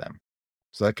back to them.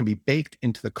 So that can be baked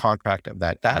into the contract of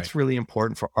that. That's really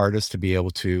important for artists to be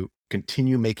able to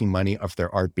continue making money of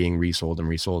their art being resold and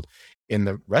resold. In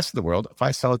the rest of the world, if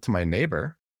I sell it to my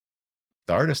neighbor,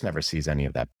 the artist never sees any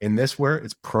of that. In this, where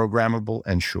it's programmable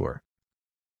and sure.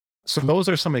 So those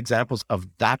are some examples of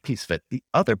that piece of it. The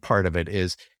other part of it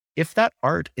is, if that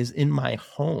art is in my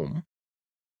home,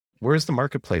 where's the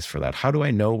marketplace for that? How do I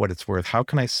know what it's worth? How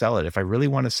can I sell it? If I really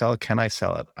want to sell it, can I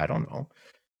sell it? I don't know.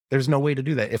 There's no way to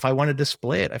do that. If I want to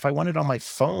display it, if I want it on my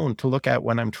phone to look at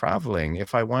when I'm traveling,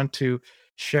 if I want to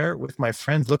share it with my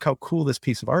friends, look how cool this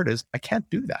piece of art is, I can't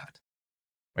do that,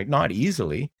 right? Not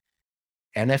easily.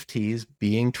 NFTs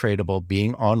being tradable,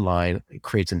 being online, it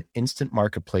creates an instant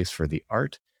marketplace for the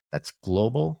art that's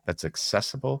global, that's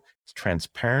accessible, it's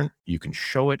transparent. You can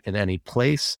show it in any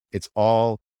place. It's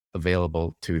all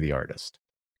available to the artist.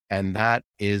 And that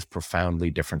is profoundly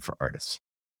different for artists.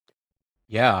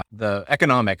 Yeah. The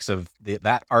economics of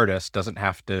that artist doesn't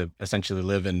have to essentially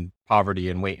live in poverty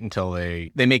and wait until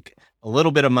they make a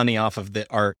little bit of money off of the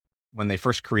art when they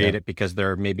first create it, because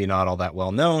they're maybe not all that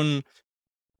well known.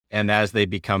 And as they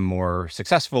become more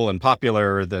successful and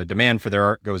popular, the demand for their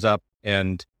art goes up,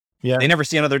 and they never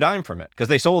see another dime from it because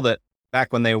they sold it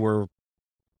back when they were,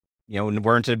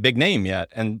 weren't a big name yet.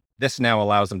 And this now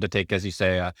allows them to take, as you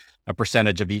say, a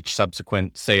percentage of each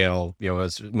subsequent sale,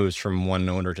 as it moves from one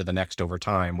owner to the next over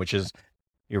time, which is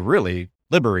really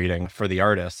liberating for the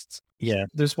artists. Yeah.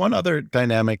 There's one other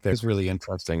dynamic that's really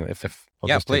interesting. If I'll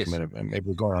just please. take a minute, and maybe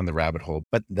we're going on the rabbit hole,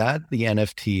 but the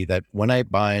NFT, that when I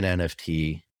buy an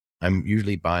NFT, I'm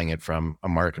usually buying it from a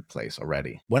marketplace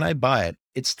already. When I buy it,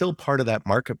 it's still part of that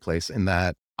marketplace in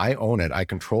that I own it. I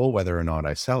control whether or not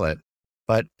I sell it,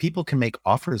 but people can make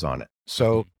offers on it.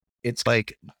 So it's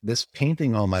like this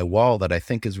painting on my wall that I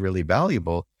think is really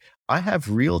valuable. I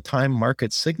have real-time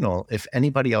market signal if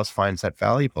anybody else finds that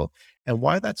valuable. And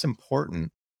why that's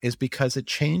important is because it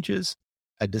changes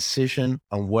a decision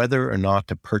on whether or not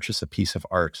to purchase a piece of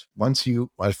art. Once you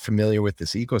are familiar with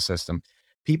this ecosystem,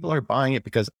 People are buying it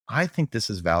because I think this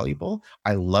is valuable.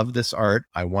 I love this art.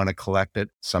 I want to collect it.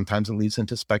 Sometimes it leads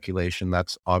into speculation.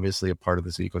 That's obviously a part of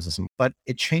this ecosystem, but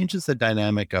it changes the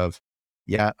dynamic of,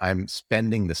 yeah, I'm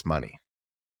spending this money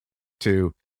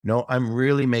to, no, I'm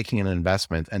really making an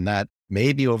investment. And that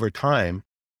maybe over time,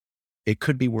 it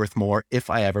could be worth more if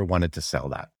I ever wanted to sell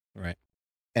that. Right.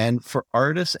 And for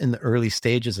artists in the early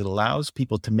stages, it allows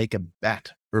people to make a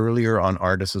bet earlier on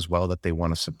artists as well that they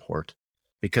want to support,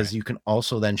 because Right. you can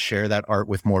also then share that art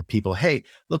with more people. Hey,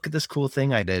 look at this cool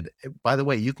thing I did. By the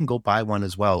way, you can go buy one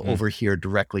as well Mm. over here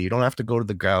directly. You don't have to go to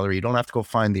the gallery. You don't have to go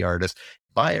find the artist.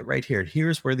 Buy it right here.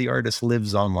 Here's where the artist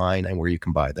lives online and where you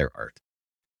can buy their art.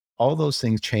 All those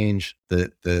things change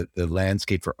the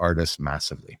landscape for artists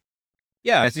massively.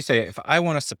 Yeah, as you say, if I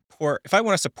want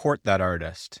to support that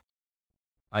artist,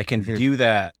 I can Mhm. do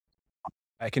that.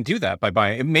 I can do that by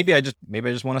buying. Maybe I just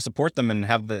want to support them and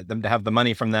have them to have the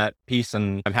money from that piece,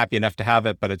 and I'm happy enough to have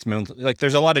it. But like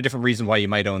there's a lot of different reasons why you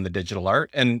might own the digital art,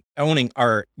 and owning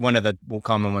art. One of the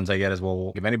common ones I get is,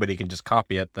 well, if anybody can just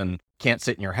copy it, then can't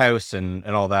sit in your house and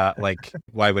all that. Like,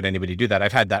 why would anybody do that?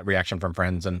 I've had that reaction from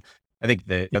friends, and I think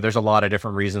that there's a lot of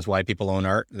different reasons why people own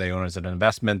art. They own it as an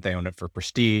investment. They own it for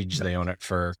prestige. Yeah. They own it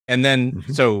for, and then,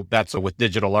 Mhm. so with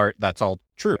digital art, that's all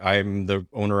true. I'm the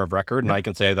owner of record and Yeah. I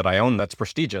can say that I own that's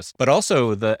prestigious. But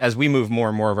also as we move more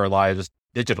and more of our lives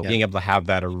digital, Yeah. being able to have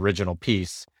that original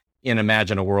piece and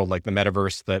imagine a world like the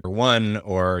metaverse that won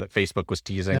or that Facebook was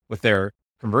teasing Yeah. with their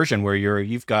conversion where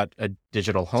you've got a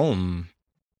digital home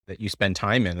that you spend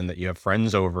time in and that you have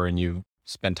friends over and you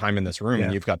spend time in this room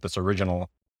and Yeah. you've got this original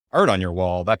art on your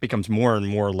wall. That becomes more and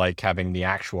more like having the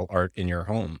actual art in your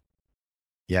home.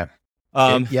 Yeah.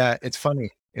 Um, It's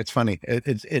funny. It's funny.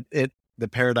 The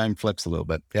paradigm flips a little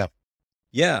bit. Yeah.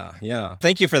 yeah, yeah.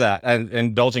 Thank you for that and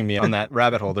indulging me on that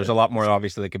rabbit hole. There's a lot more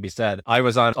obviously that could be said.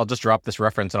 I'll just drop this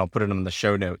reference and I'll put it in the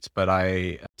show notes, but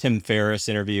Tim Ferriss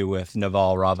interview with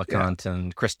Naval Yeah. Ravikant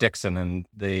and Chris Dixon, and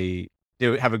they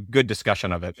have a good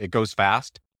discussion of it. It goes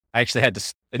fast. I actually had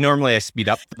to, normally I speed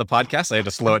up the podcast. I had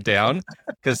to slow it down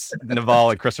because Naval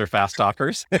and Chris are fast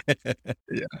talkers.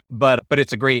 Yeah. But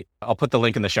it's a great, I'll put the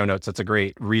link in the show notes. It's a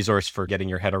great resource for getting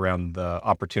your head around the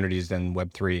opportunities in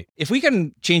Web3. If we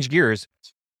can change gears,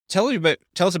 tell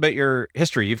us about your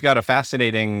history. You've got a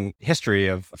fascinating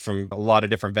history from a lot of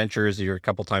different ventures. You're a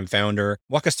couple-time founder.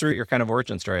 Walk us through your kind of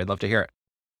origin story. I'd love to hear it.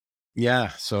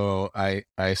 Yeah. So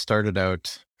I started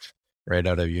out right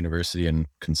out of university in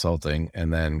consulting,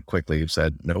 and then quickly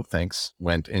said, no, thanks.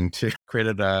 Went into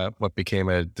created what became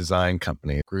a design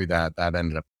company, grew that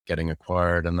ended up getting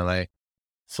acquired. And then I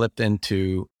flipped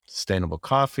into sustainable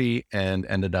coffee and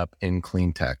ended up in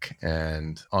clean tech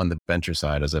and on the venture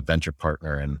side as a venture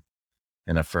partner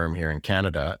in a firm here in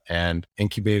Canada, and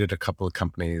incubated a couple of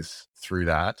companies through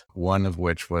that. One of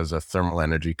which was a thermal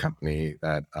energy company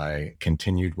that I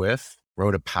continued with,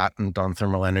 wrote a patent on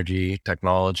thermal energy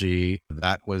technology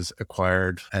that was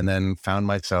acquired, and then found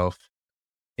myself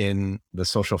in the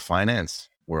social finance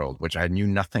world, which I knew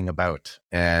nothing about.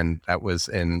 And that was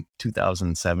in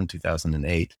 2007,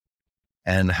 2008,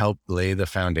 and helped lay the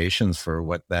foundations for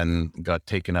what then got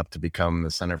taken up to become the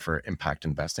Center for Impact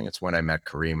Investing. It's when I met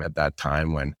Kareem at that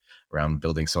time, when around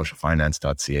building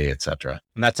socialfinance.ca, et cetera.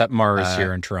 And that's at Mars Uh,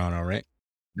 here in Toronto, right?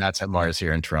 that's at Yeah. Mars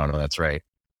here in Toronto. That's right.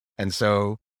 And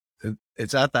so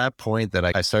it's at that point that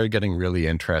I started getting really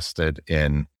interested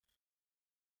in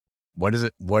what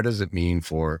does it mean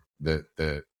for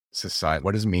the society?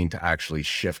 What does it mean to actually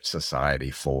shift society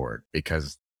forward?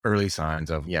 Because early signs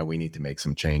of, yeah, we need to make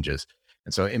some changes.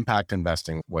 And so impact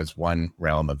investing was one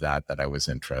realm of that I was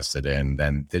interested in.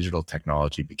 Then digital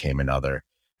technology became another.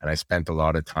 And I spent a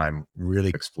lot of time really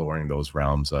exploring those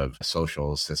realms of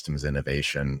social systems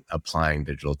innovation, applying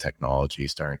digital technology,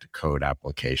 starting to code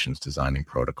applications, designing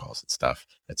protocols and stuff,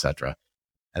 et cetera.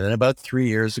 And then about 3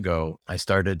 years ago, I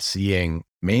started seeing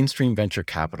mainstream venture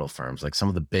capital firms, like some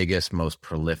of the biggest, most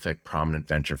prolific, prominent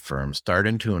venture firms,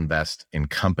 starting to invest in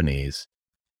companies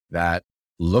that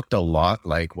looked a lot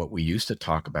like what we used to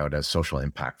talk about as social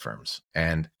impact firms.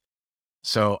 And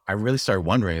so I really started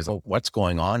wondering, what's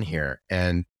going on here?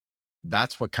 And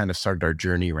that's what kind of started our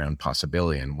journey around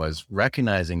Possibillion, was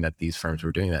recognizing that these firms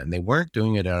were doing that. And they weren't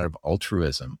doing it out of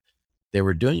altruism. They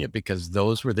were doing it because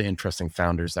those were the interesting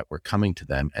founders that were coming to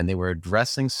them, and they were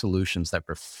addressing solutions that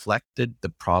reflected the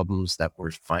problems that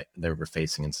they were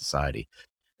facing in society.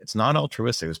 It's not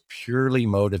altruistic. It was purely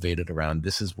motivated around,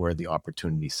 this is where the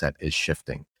opportunity set is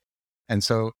shifting. And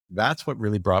so that's what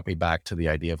really brought me back to the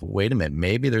idea of, wait a minute,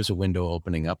 maybe there's a window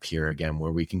opening up here again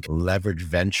where we can leverage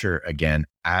venture again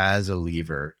as a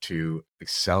lever to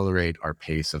accelerate our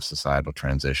pace of societal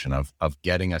transition, of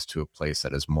getting us to a place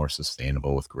that is more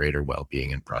sustainable with greater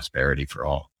well-being and prosperity for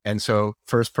all. And so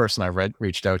first person I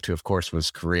reached out to, of course,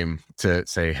 was Kareem to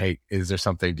say, hey, is there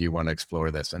something, do you want to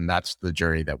explore this? And that's the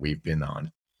journey that we've been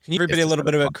on. Can you give Is everybody a to little sort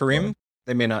bit of about explore. Kareem?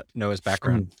 They may not know his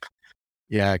background.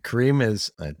 Yeah, Kareem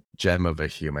is a gem of a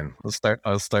human.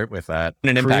 I'll start with that.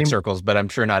 In impact Kareem, circles, but I'm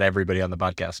sure not everybody on the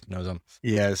podcast knows him.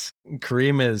 yes.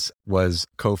 Kareem was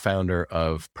co-founder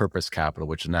of Purpose Capital,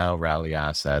 which is now Rally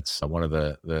Assets, one of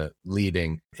the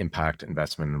leading impact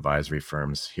investment advisory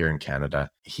firms here in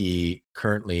Canada. He's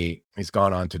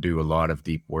gone on to do a lot of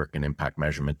deep work in impact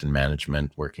measurement and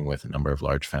management, working with a number of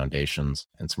large foundations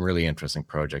and some really interesting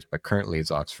projects. But currently it's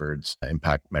Oxford's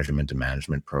impact measurement and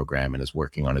management program and is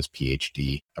working on his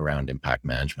PhD around impact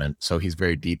management. So he's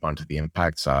very deep onto the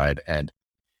impact side. And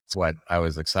what I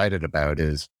was excited about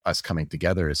is us coming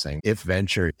together is saying, if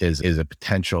venture is a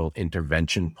potential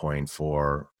intervention point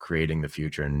for creating the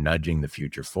future and nudging the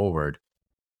future forward,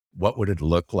 what would it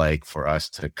look like for us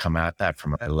to come at that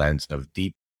from a lens of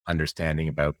deep understanding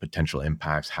about potential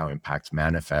impacts, how impacts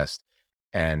manifest,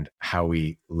 and how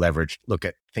we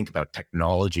think about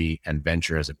technology and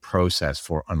venture as a process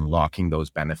for unlocking those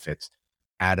benefits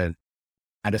at a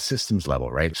systems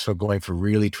level, right? So going for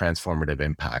really transformative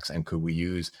impacts, and could we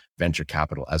use venture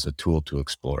capital as a tool to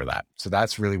explore that? So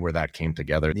that's really where that came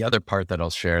together. The other part that I'll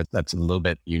share that's a little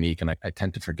bit unique, and I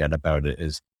tend to forget about it,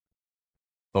 is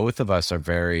both of us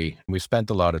we spent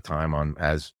a lot of time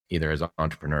either as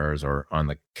entrepreneurs or on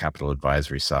the capital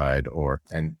advisory side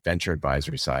and venture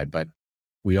advisory side, but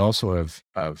we also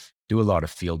do a lot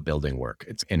of field building work.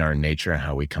 It's in our nature and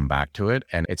how we come back to it.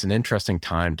 And it's an interesting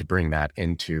time to bring that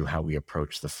into how we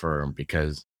approach the firm,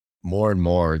 because more and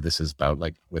more, this is about,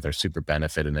 like with our super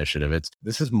benefit initiative,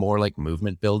 this is more like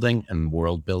movement building and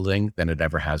world building than it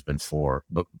ever has been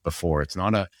before. It's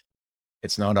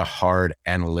not a hard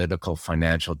analytical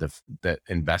financial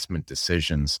investment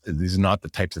decisions. These are not the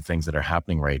types of things that are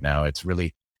happening right now. It's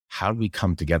really, how do we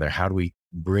come together? How do we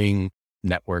bring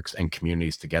networks and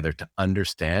communities together to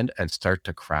understand and start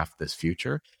to craft this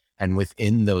future? And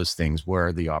within those things, where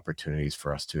are the opportunities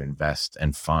for us to invest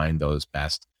and find those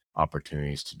best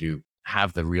opportunities to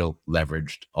have the real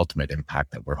leveraged ultimate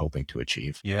impact that we're hoping to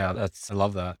achieve? Yeah, I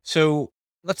love that. So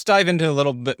let's dive into a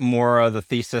little bit more of the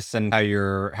thesis and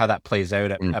how that plays out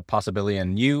Mm. at Possibility.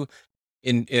 And you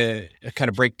kind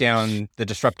of break down the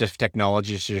disruptive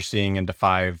technologies you're seeing into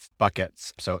 5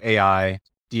 buckets. So AI,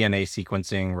 DNA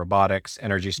sequencing, robotics,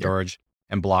 energy Yeah. storage,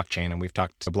 and blockchain. And we've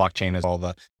talked to blockchain as all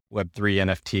the Web3,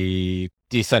 NFT,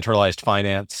 decentralized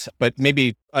finance, but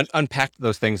maybe unpack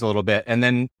those things a little bit. And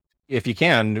then if you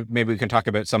can, maybe we can talk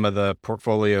about some of the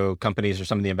portfolio companies or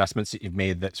some of the investments that you've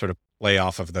made that sort of play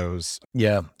off of those.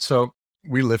 Yeah. So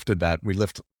we lift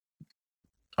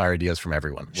our ideas from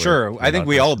everyone. Sure. I think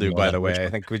we all do, by the which way. I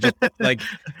one. think we just like,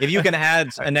 if you can add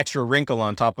an extra wrinkle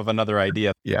on top of another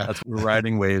idea. Yeah, we're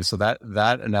riding waves. So that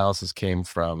analysis came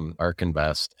from ARK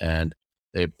Invest, and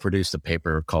they produced a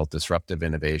paper called Disruptive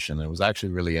Innovation. It was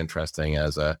actually really interesting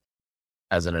as an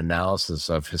analysis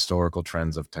of historical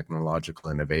trends of technological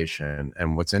innovation.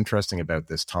 And what's interesting about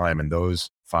this time and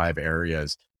those 5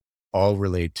 areas all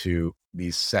relate to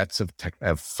these sets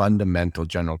of fundamental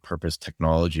general purpose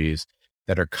technologies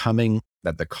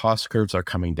that the cost curves are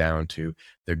coming down to.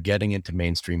 They're getting into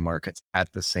mainstream markets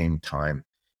at the same time.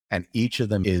 And each of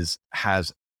them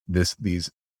has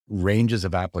these ranges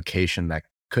of application that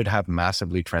could have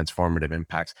massively transformative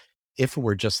impacts if it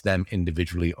were just them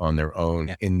individually on their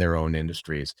own, in their own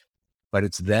industries. But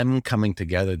it's them coming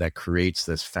together that creates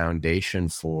this foundation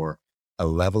for a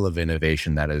level of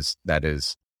innovation that is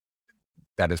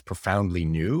profoundly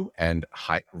new and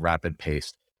rapid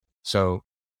paced. So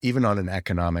even on an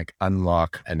economic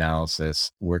unlock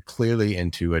analysis, we're clearly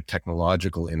into a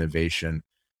technological innovation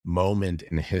moment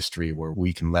in history where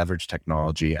we can leverage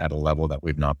technology at a level that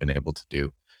we've not been able to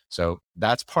do. So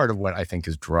that's part of what I think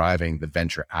is driving the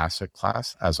venture asset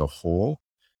class as a whole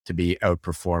to be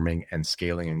outperforming and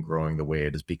scaling and growing the way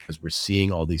it is, because we're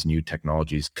seeing all these new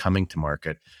technologies coming to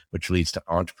market, which leads to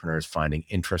entrepreneurs finding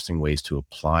interesting ways to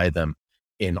apply them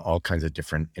in all kinds of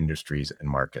different industries and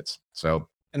markets. So,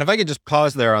 and if I could just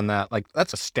pause there on that, like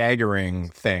that's a staggering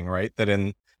thing, right? That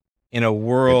in a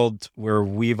world where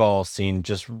we've all seen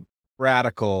just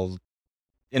radical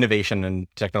innovation and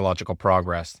technological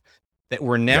progress, that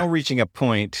we're now reaching a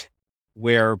point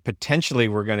where potentially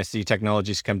we're going to see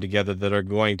technologies come together that are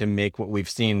going to make what we've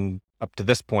seen up to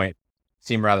this point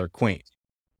seem rather quaint.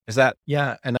 Is that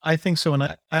Yeah. And I think so. And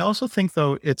I also think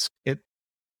though,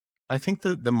 I think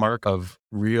the mark of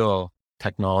real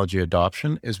technology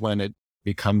adoption is when it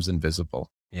becomes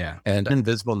invisible, yeah. and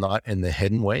invisible, not in the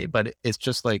hidden way, but it's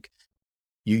just like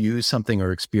you use something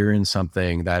or experience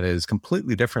something that is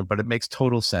completely different, but it makes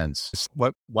total sense.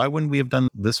 Why wouldn't we have done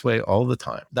this way all the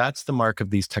time? That's the mark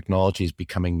of these technologies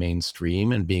becoming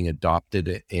mainstream and being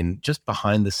adopted in just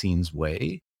behind the scenes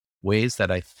ways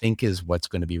that I think is what's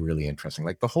going to be really interesting.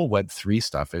 Like the whole Web3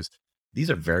 stuff is,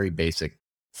 these are very basic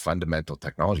fundamental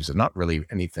technologies. They're not really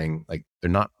anything like,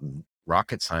 they're not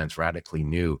rocket science radically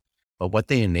new, but what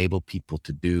they enable people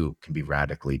to do can be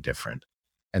radically different.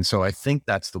 And so I think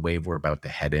that's the wave we're about to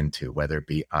head into, whether it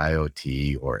be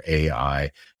IoT or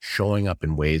AI, showing up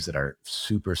in ways that are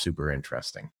super, super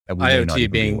interesting that we may not IoT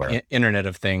even be being aware of. Internet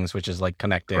of Things, which is like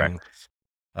connecting Correct.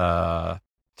 uh,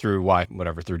 through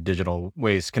whatever, through digital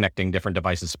ways, connecting different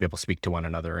devices to be able to speak to one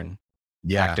another and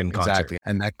Yeah, act in concert. exactly.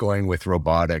 And that going with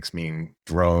robotics, meaning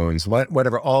drones,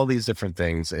 whatever, all these different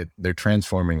things, they're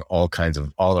transforming all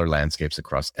our landscapes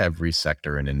across every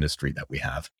sector and industry that we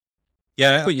have.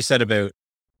 Yeah, what you said about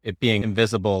it being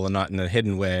invisible and not in a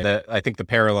hidden way. That I think the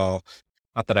parallel,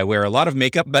 not that I wear a lot of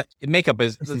makeup, but makeup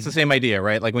is it's the same idea,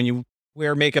 right? Like when you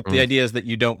wear makeup, the Mm, idea is that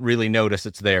you don't really notice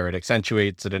it's there. It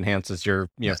accentuates, it enhances your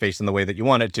yes. face in the way that you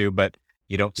want it to, but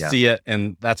you don't Yeah. see it.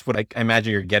 And that's what I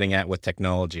imagine you're getting at with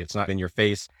technology. It's not in your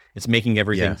face. It's making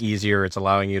everything Yes. easier. It's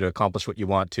allowing you to accomplish what you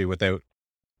want to without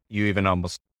you even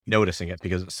almost noticing it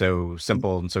because it's so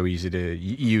simple and so easy to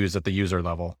use at the user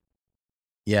level.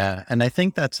 Yeah, and I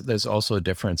think there's also a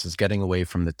difference is getting away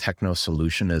from the techno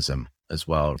solutionism as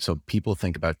well. So people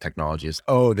think about technology as,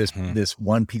 oh, Mhm. this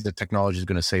one piece of technology is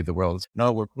going to save the world.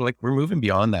 No, we're moving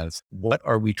beyond that. It's what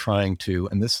are we trying to,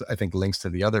 and this I think links to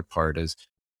the other part is,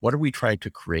 what are we trying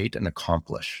to create and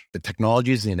accomplish? The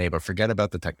technology is the enabler. Forget about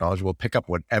the technology. We'll pick up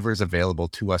whatever's available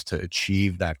to us to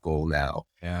achieve that goal now.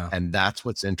 Yeah. And that's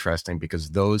what's interesting, because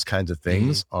those kinds of Mhm.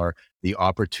 things are the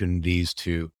opportunities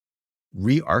to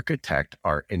re-architect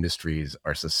our industries,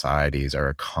 our societies, our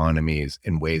economies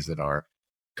in ways that are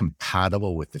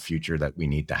compatible with the future that we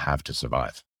need to have to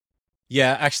survive.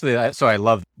 Yeah, actually, so I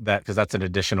love that because that's an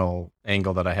additional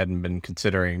angle that I hadn't been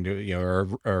considering,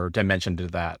 or dimension to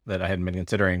that I hadn't been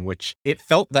considering. Which it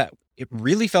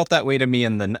really felt that way to me.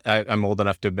 I'm old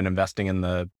enough to have been investing in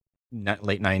the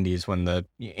late '90s when the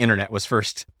internet was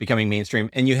first becoming mainstream,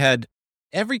 and you had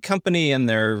every company and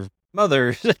their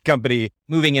mother company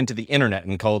moving into the internet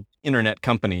and called internet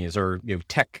companies or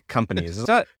tech companies. It's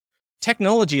not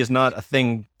technology is not a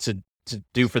thing to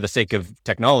do for the sake of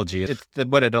technology. It's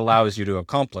what it allows you to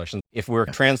accomplish. And if we're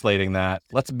Yeah. translating that,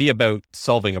 let's be about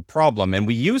solving a problem. And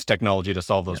we use technology to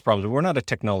solve Yeah. those problems. We're not a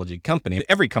technology company.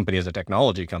 Every company is a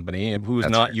technology company who's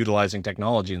That's not right. utilizing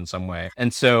technology in some way.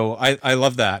 And so I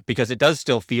love that because it does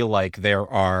still feel like there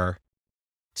are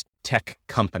tech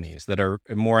companies that are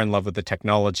more in love with the Yeah.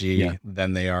 technology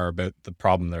than they are about the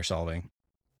problem they're solving.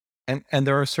 And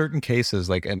there are certain cases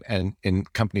like, and in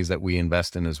companies that we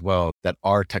invest in as well, that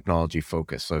are technology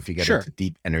focused. So if you get Sure. into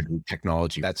deep energy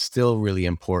technology, that's still really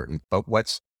important. But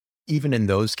what's even in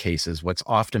those cases, what's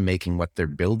often making what they're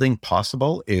building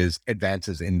possible is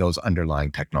advances in those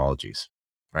underlying technologies,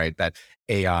 right? That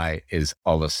AI is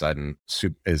all of a sudden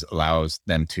allows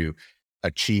them to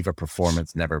achieve a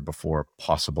performance never before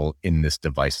possible in this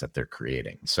device that they're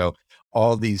creating. So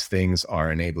all these things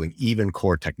are enabling even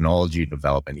core technology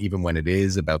development, even when it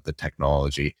is about the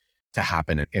technology, to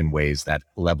happen in ways that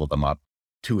level them up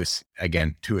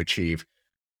again, to achieve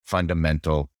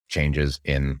fundamental changes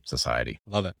in society.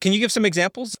 Love it. Can you give some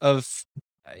examples of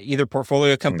either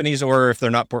portfolio Mm. companies or if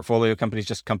they're not portfolio companies,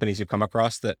 just companies you've come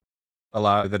across that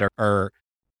are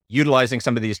utilizing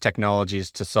some of these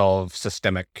technologies to solve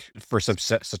systemic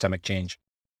change?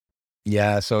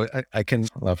 Yeah, so I can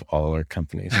love all our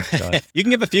companies. God. You can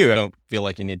give a few. I don't feel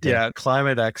like you need to. Yeah,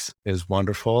 Climate X is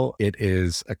wonderful. It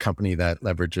is a company that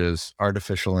leverages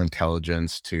artificial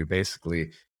intelligence to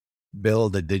basically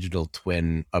build a digital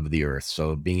twin of the earth.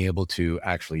 So being able to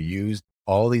actually use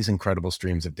all these incredible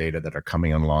streams of data that are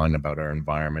coming online about our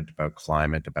environment, about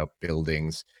climate, about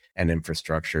buildings and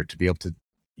infrastructure, to be able to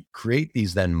create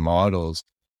these then models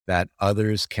that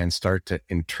others can start to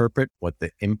interpret what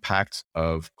the impacts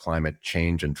of climate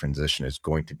change and transition is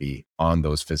going to be on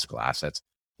those physical assets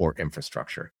or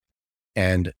infrastructure.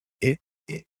 And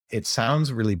it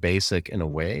sounds really basic in a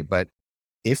way, but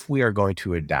if we are going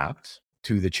to adapt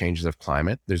to the changes of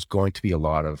climate, there's going to be a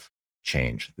lot of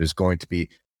change. There's going to be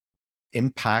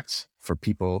impacts for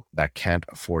people that can't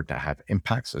afford to have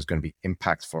impacts. There's going to be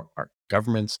impacts for our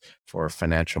governments, for our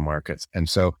financial markets. And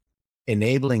so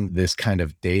enabling this kind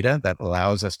of data that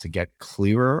allows us to get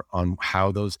clearer on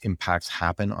how those impacts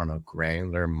happen on a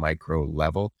granular micro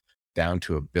level, down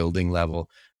to a building level,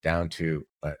 down to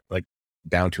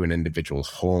down to an individual's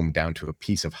home, down to a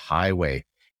piece of highway,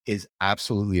 is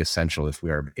absolutely essential if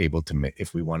we are able to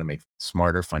if we want to make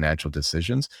smarter financial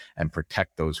decisions and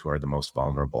protect those who are the most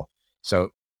vulnerable.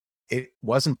 So it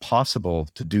wasn't possible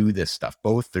to do this stuff.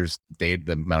 Both there's data,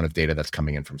 the amount of data that's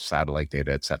coming in from satellite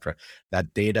data, et cetera.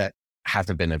 That data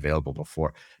hasn't been available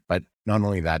before. But not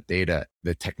only that data,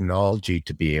 the technology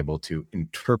to be able to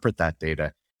interpret that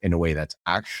data in a way that's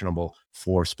actionable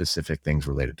for specific things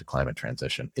related to climate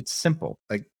transition. It's simple.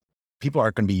 Like, people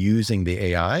aren't going to be using the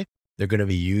AI. They're going to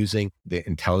be using the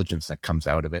intelligence that comes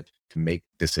out of it to make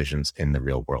decisions in the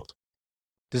real world.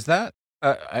 Does that,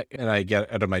 and I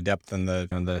get out of my depth in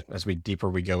the as we deeper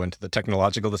we go into the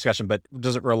technological discussion, but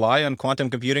does it rely on quantum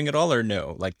computing at all, or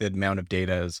no? Like the amount of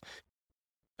data is,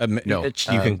 No, you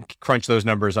can crunch those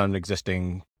numbers on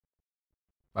existing.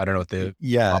 I don't know what the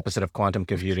yeah, opposite of quantum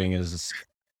computing is.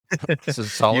 This is you,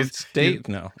 solid you, state?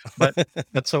 No. but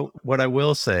so what I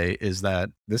will say is that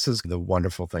this is the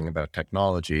wonderful thing about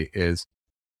technology is,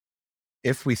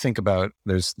 if we think about,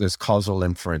 there's causal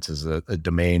inference is a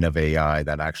domain of AI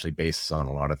that actually bases on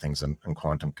a lot of things in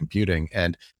quantum computing.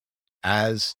 And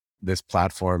as this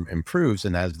platform improves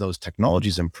and as those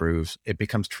technologies improves, it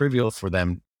becomes trivial for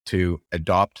them to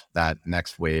adopt that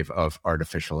next wave of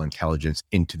artificial intelligence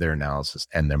into their analysis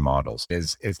and their models.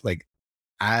 Is like,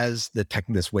 as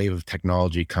this wave of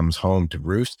technology comes home to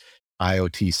roost,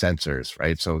 IoT sensors,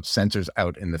 right? So sensors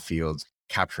out in the fields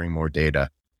capturing more data,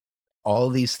 all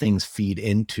these things feed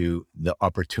into the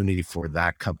opportunity for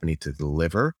that company to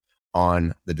deliver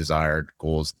on the desired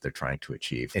goals that they're trying to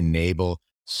achieve, enable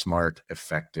smart,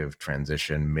 effective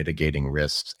transition, mitigating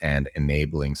risks, and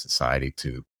enabling society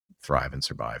to thrive and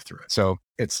survive through it. So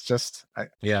it's just,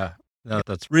 Yeah, no,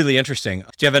 that's really interesting.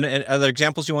 Do you have any other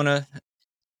examples you want to?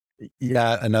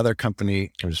 yeah, another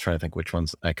company, I'm just trying to think which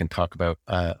ones I can talk about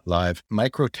live.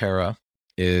 Microterra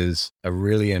is a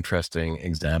really interesting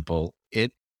example.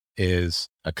 It is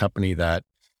a company that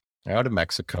out of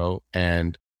Mexico,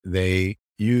 and they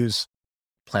use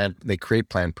they create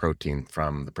plant protein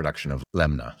from the production of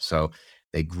lemna. So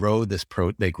they grow this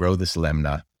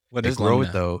lemna. What They is grow it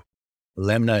Lemna? though.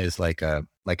 Lemna is like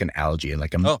an algae,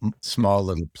 like a Oh, small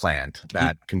little plant neat.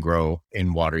 that can grow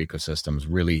in water ecosystems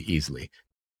really easily.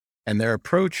 And their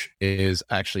approach is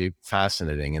actually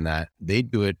fascinating in that they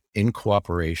do it in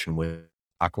cooperation with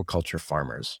aquaculture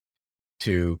farmers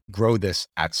to grow this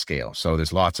at scale. So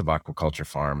there's lots of aquaculture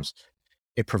farms.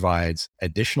 It provides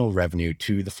additional revenue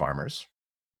to the farmers.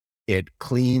 It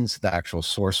cleans the actual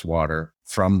source water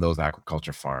from those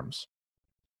aquaculture farms.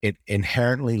 It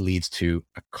inherently leads to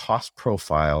a cost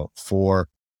profile for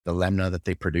the lemna that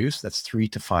they produce that's 3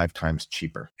 to 5 times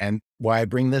cheaper. And why I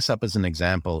bring this up as an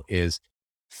example is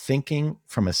thinking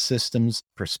from a systems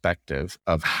perspective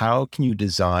of how can you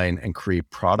design and create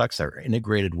products that are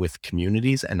integrated with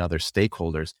communities and other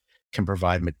stakeholders, can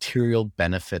provide material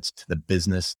benefits to the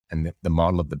business and the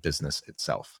model of the business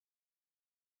itself.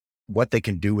 What they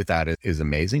can do with that is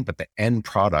amazing, but the end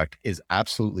product is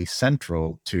absolutely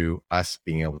central to us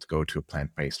being able to go to a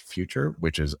plant-based future,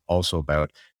 which is also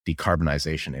about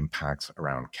decarbonization impacts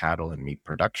around cattle and meat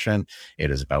production.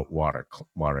 It is about water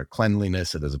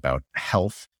cleanliness. It is about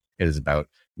health. It is about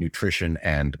nutrition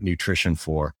and nutrition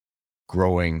for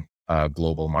growing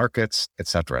global markets, et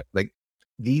cetera. Like,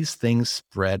 these things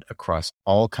spread across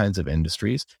all kinds of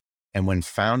industries. And when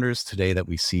founders today that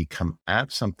we see come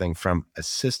at something from a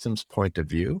systems point of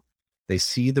view, they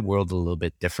see the world a little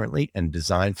bit differently and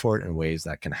design for it in ways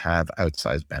that can have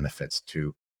outsized benefits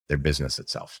to their business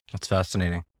itself. That's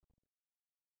fascinating.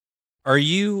 Are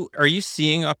you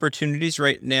seeing opportunities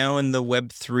right now in the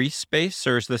Web3 space,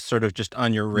 or is this sort of just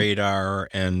on your radar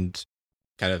and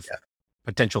kind of Yeah.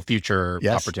 potential future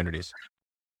Yes. opportunities?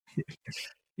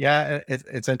 Yeah,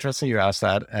 it's interesting you asked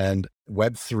that. And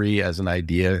Web3 as an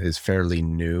idea is fairly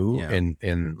new Yeah.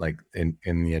 in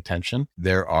the attention.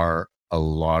 There are a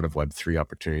lot of Web3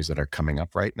 opportunities that are coming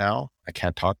up right now. I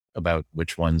can't talk about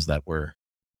which ones that we're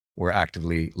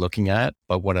actively looking at,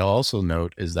 but what I'll also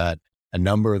note is that a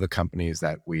number of the companies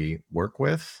that we work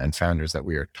with and founders that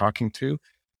we are talking to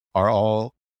are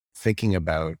all thinking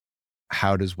about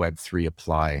how does Web3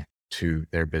 apply to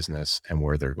their business and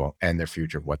where they're going and their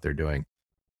future of what they're doing.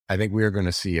 I think we are going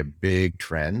to see a big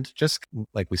trend, just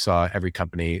like we saw every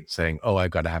company saying, oh,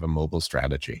 I've got to have a mobile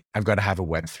strategy. I've got to have a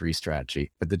Web3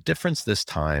 strategy. But the difference this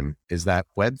time is that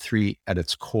Web3 at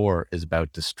its core is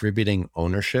about distributing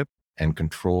ownership and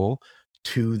control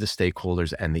to the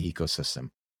stakeholders and the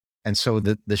ecosystem. And so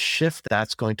the shift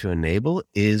that's going to enable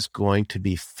is going to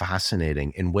be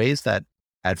fascinating in ways that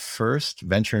at first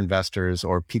venture investors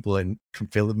or people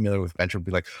familiar with venture will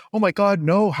be like, oh my God,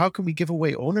 no, how can we give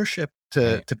away ownership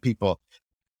Right. to people?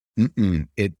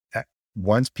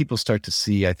 Once people start to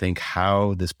see, I think,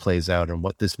 how this plays out and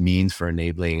what this means for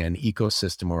enabling an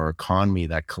ecosystem or economy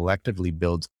that collectively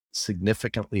builds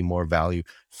significantly more value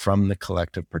from the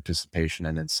collective participation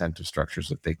and incentive structures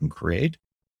that they can create,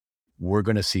 we're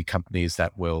going to see companies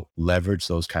that will leverage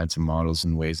those kinds of models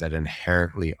in ways that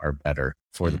inherently are better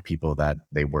for the Mm. people that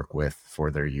they work with,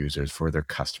 for their users, for their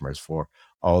customers, for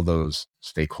all those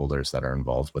stakeholders that are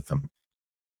involved with them.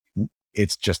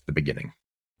 It's just the beginning.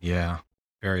 Yeah.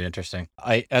 Very interesting.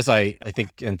 I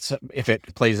think, if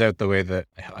it plays out the way that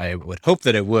I would hope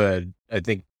that it would, I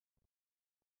think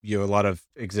a lot of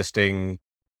existing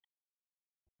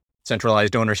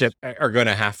centralized ownership are going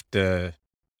to have to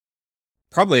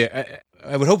probably.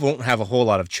 I would hope won't have a whole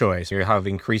lot of choice. You have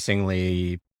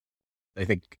increasingly, I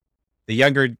think, the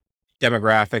younger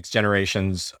demographics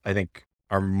generations, I think,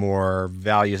 are more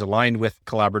values aligned with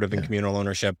collaborative and Yeah. communal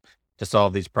ownership to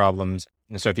solve these problems.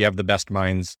 And so if you have the best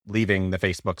minds leaving the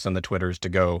Facebooks and the Twitters to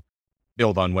go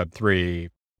build on Web3,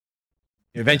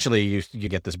 Yeah. eventually you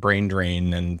get this brain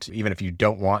drain. And even if you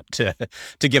don't want to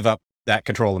to give up that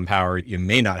control and power, you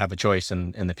may not have a choice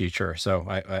in the future. So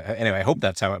anyway, I hope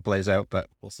that's how it plays out, but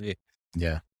we'll see.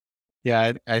 Yeah.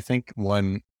 Yeah. I think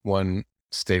one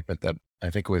statement that I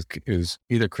think it was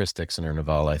either Chris Dixon or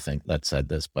Naval, I think, that said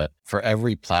this, but for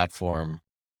every platform,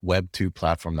 Web2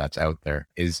 platform that's out there,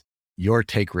 is your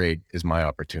take rate is my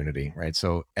opportunity, right?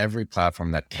 So every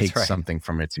platform that That's takes right. something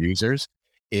from its users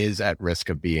is at risk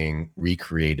of being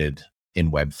recreated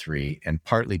in Web3. And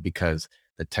partly because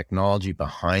the technology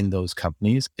behind those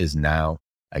companies is now,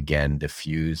 again,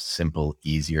 diffused, simple,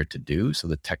 easier to do. So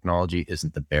the technology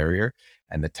isn't the barrier.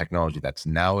 And the technology that's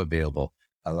now available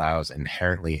allows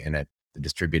inherently in it the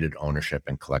distributed ownership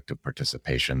and collective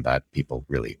participation that people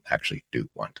really actually do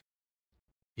want.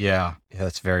 Yeah,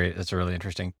 that's really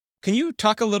interesting. Can you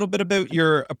talk a little bit about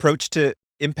your approach to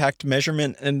impact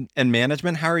measurement and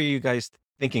management? How are you guys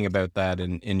thinking about that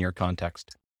in your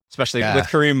context, especially with Yeah,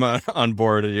 Kareem on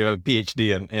board? You have a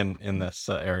PhD in this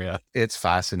area. it's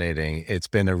fascinating. It's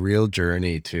been a real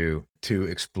journey to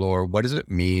explore what does it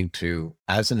mean to,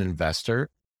 as an investor,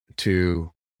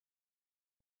 to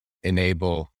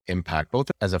enable impact,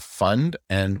 both as a fund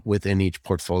and within each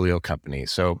portfolio company.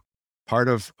 So part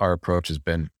of our approach has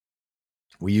been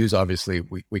we use obviously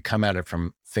we come at it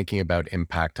from thinking about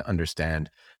impact to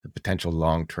understand the potential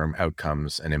long-term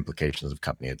outcomes and implications of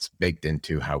company. It's baked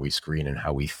into how we screen and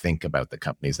how we think about the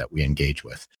companies that we engage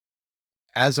with.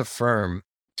 As a firm,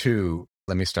 too,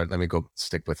 let me go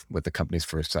stick with the companies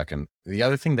for a second. The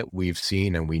other thing that we've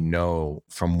seen and we know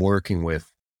from working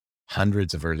with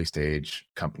hundreds of early stage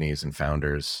companies and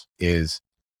founders is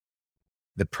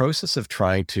the process of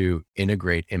trying to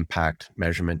integrate impact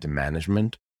measurement and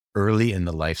management early in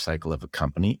the life cycle of a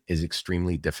company is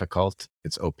extremely difficult.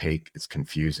 It's opaque, it's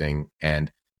confusing,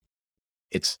 and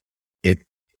it's it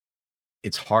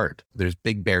it's hard. There's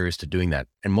big barriers to doing that.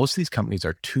 And most of these companies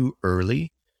are too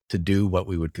early to do what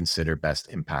we would consider best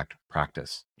impact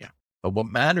practice. Yeah. But what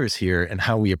matters here and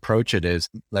how we approach it is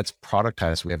let's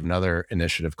productize. We have another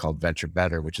initiative called Venture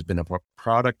Better, which has been about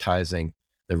productizing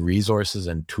the resources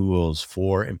and tools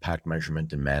for impact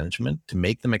measurement and management to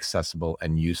make them accessible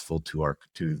and useful to our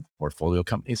portfolio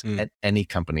companies Mm. and any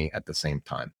company at the same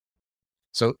time.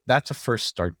 So that's a first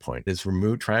start point is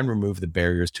try and remove the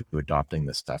barriers to adopting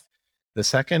this stuff. The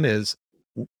second is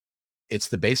it's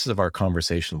the basis of our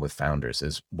conversation with founders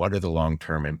is what are the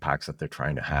long-term impacts that they're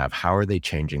trying to have? How are they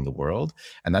changing the world?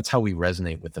 And that's how we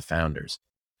resonate with the founders.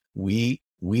 We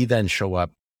then show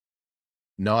up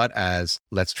not as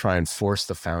let's try and force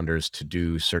the founders to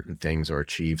do certain things or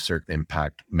achieve certain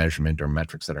impact measurement or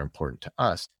metrics that are important to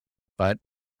us, but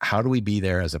how do we be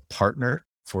there as a partner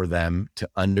for them to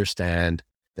understand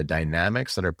the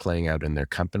dynamics that are playing out in their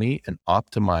company and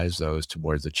optimize those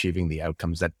towards achieving the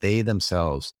outcomes that they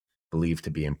themselves believe to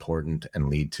be important and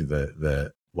lead to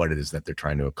the what it is that they're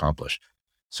trying to accomplish.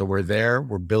 So we're there,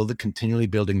 continually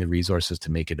building the resources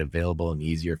to make it available and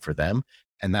easier for them.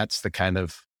 And that's the kind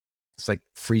of it's like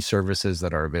free services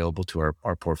that are available to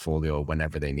our portfolio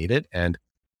whenever they need it. And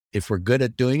if we're good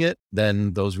at doing it,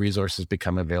 then those resources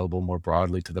become available more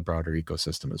broadly to the broader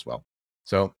ecosystem as well.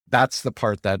 So that's the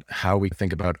part that how we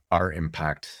think about our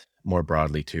impact more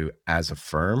broadly too as a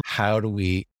firm. How do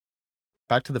we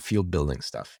back to the field building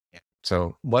stuff?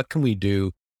 So what can we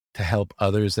do to help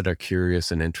others that are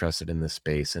curious and interested in this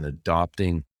space and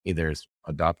adopting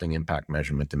impact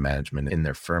measurement and management in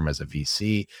their firm as a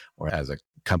VC or as a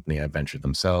company venture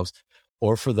themselves,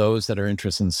 or for those that are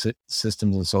interested in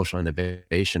systems and social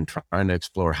innovation, trying to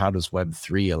explore how does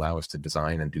Web3 allow us to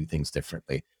design and do things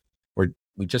differently.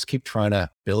 We just keep trying to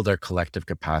build our collective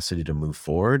capacity to move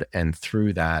forward. And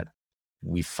through that,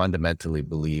 we fundamentally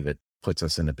believe it puts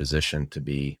us in a position to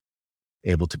be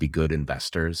able to be good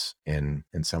investors in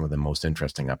some of the most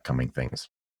interesting upcoming things.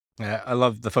 Yeah, I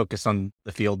love the focus on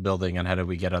the field building and how do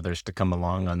we get others to come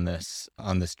along on this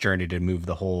journey to move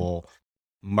the whole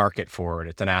market forward.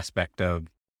 It's an aspect of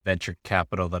venture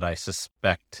capital that I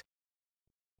suspect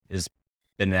is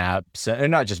been absent, and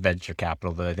not just venture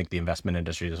capital, but I think the investment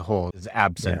industry as a whole is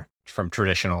absent Yeah. from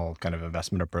traditional kind of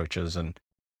investment approaches. And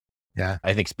Yeah.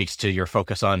 I think speaks to your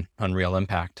focus on real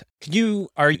impact.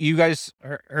 Are you guys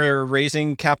are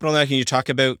raising capital now? Can you talk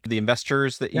about the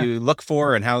investors that Yeah. you look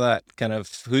for and how that kind of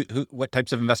what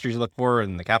types of investors you look for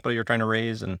and the capital you're trying to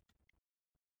raise? And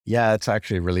Yeah, it's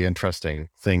actually a really interesting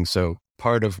thing. So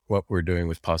part of what we're doing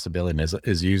with Possibility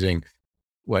is using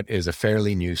what is a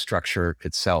fairly new structure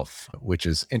itself, which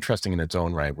is interesting in its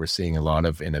own right. We're seeing a lot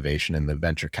of innovation in the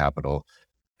venture capital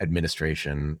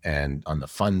administration and on the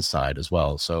fund side as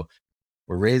well. So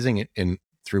we're raising it in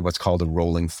through what's called a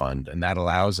rolling fund, and that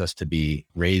allows us to be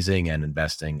raising and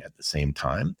investing at the same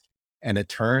time. And it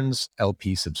turns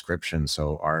LP subscription,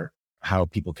 so our how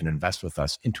people can invest with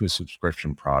us, into a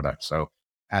subscription product. So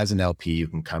as an LP, you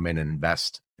can come in and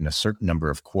invest in a certain number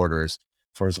of quarters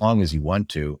for as long as you want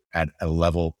to at a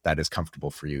level that is comfortable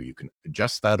for you. You can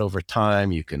adjust that over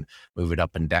time, you can move it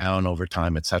up and down over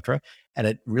time, et cetera. And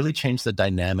it really changed the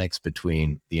dynamics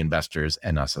between the investors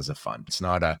and us as a fund. It's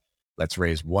not a let's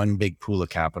raise one big pool of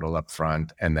capital up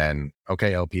front and then,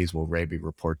 okay, LPs will maybe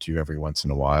report to you every once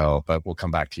in a while, but we'll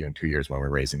come back to you in 2 years when we're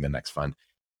raising the next fund.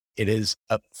 It is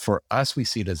for us, we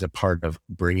see it as a part of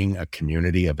bringing a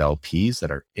community of LPs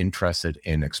that are interested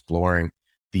in exploring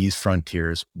these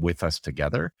frontiers with us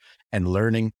together and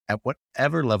learning at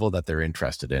whatever level that they're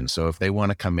interested in. So if they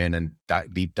want to come in and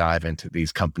deep dive into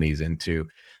these companies, into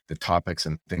the topics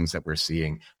and things that we're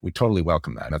seeing, we totally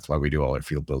welcome that. That's why we do all our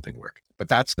field building work. But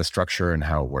that's the structure and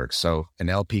how it works. So an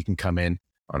LP can come in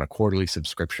on a quarterly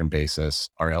subscription basis.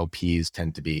 Our LPs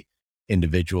tend to be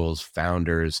individuals,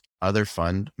 founders, other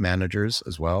fund managers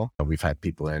as well. We've had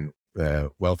people in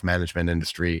the wealth management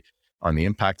industry on the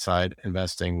impact side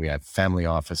investing. We have family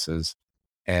offices,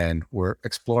 and we're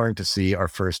exploring to see our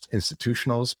first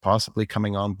institutionals possibly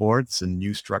coming on board. It's a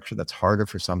new structure that's harder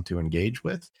for some to engage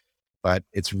with, but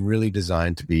it's really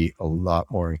designed to be a lot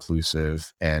more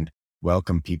inclusive and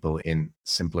welcome people in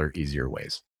simpler, easier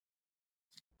ways.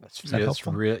 Is that it's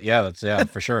helpful? real. Yeah, yeah,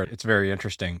 for sure. It's very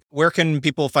interesting. Where can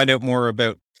people find out more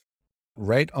about?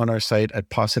 Right on our site at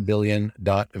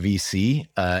possibillion.vc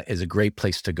is a great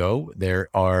place to go. There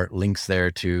are links there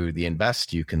to the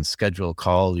invest. You can schedule a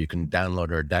call. You can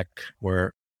download our deck.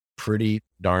 We're pretty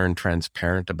darn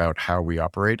transparent about how we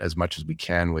operate as much as we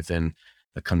can within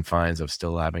the confines of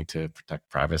still having to protect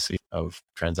privacy of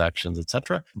transactions, et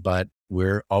cetera. But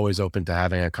we're always open to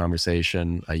having a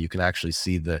conversation. You can actually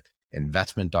see the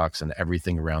investment docs and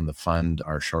everything around the fund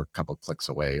are a short couple clicks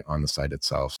away on the site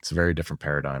itself. It's a very different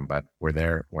paradigm, but we're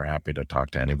there. We're happy to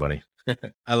talk to anybody.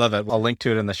 I love it. I'll link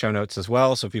to it in the show notes as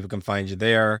well, so people can find you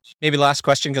there. Maybe last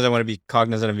question, because I want to be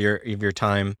cognizant of your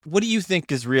time. What do you think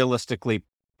is realistically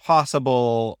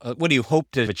possible? What do you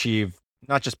hope to achieve?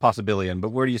 Not just possibility, but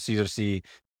where do you see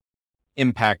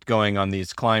impact going on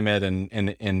these climate and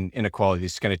inequality,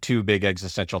 these kind of two big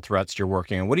existential threats you're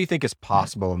working on? What do you think is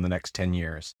possible in the next 10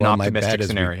 years? An Well, optimistic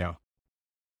scenario.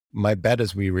 my bet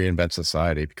is we reinvent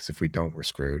society, because if we don't, we're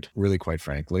screwed, really, quite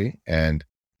frankly. And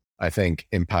I think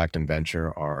impact and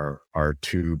venture are our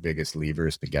two biggest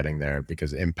levers to getting there,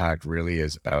 because impact really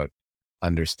is about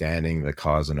understanding the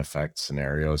cause and effect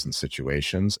scenarios and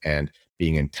situations and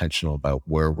being intentional about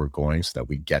where we're going so that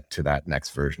we get to that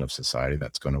next version of society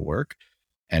that's going to work.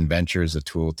 And venture is a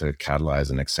tool to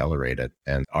catalyze and accelerate it.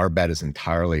 And our bet is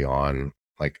entirely on,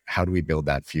 like, how do we build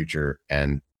that future?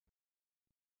 And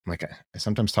like, I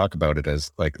sometimes talk about it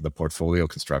as like the portfolio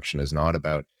construction is not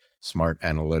about smart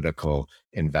analytical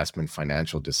investment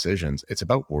financial decisions. It's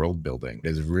about world building. It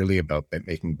is really about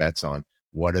making bets on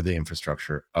what are the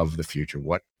infrastructure of the future?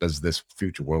 What does this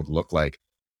future world look like?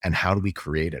 And how do we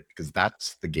create it? Because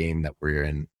that's the game that we're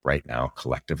in right now,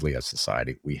 collectively as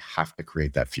society. We have to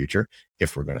create that future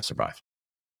if we're going to survive.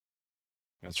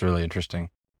 That's really interesting.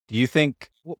 Do you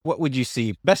think, what would you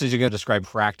see, best as you're going to describe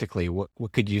practically, what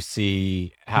could you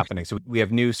see happening? So we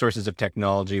have new sources of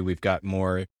technology. We've got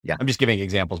more, Yeah. I'm just giving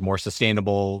examples, more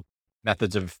sustainable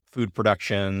methods of food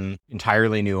production,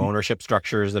 entirely new ownership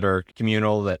structures that are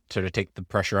communal that sort of take the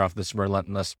pressure off this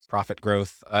relentless profit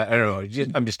growth. I don't know.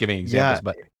 I'm just giving Yeah. examples,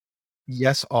 but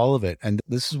Yes, all of it. And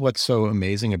this is what's so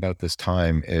amazing about this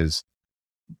time is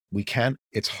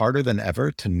it's harder than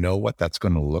ever to know what that's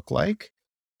going to look like,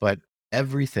 but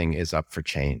everything is up for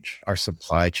change. Our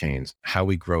supply chains, how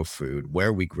we grow food,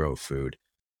 where we grow food,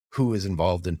 who is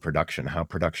involved in production, how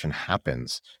production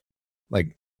happens.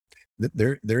 Like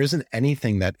there isn't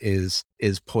anything that is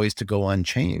poised to go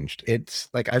unchanged. It's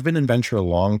like I've been in venture a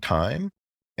long time,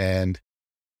 and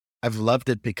I've loved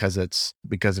it because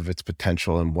of its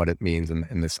potential and what it means,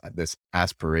 and this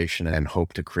aspiration and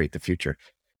hope to create the future.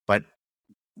 But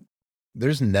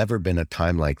there's never been a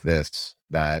time like this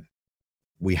that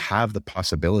we have the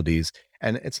possibilities.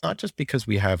 And it's not just because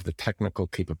we have the technical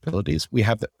capabilities, we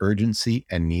have the urgency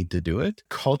and need to do it.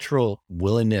 Cultural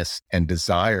willingness and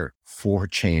desire for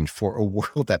change, for a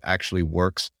world that actually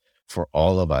works for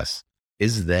all of us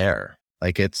is there.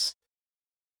 Like it's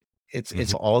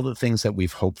Mhm. all the things that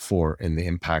we've hoped for in the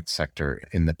impact sector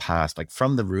in the past, like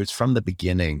from the roots, from the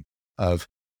beginning of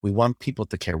we want people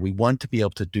to care. We want to be able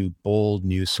to do bold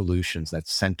new solutions that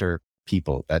center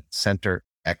people, that center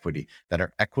equity, that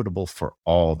are equitable for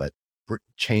all, that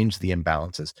change the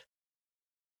imbalances.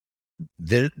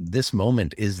 This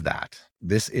moment is that.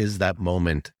 This is that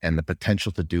moment, and the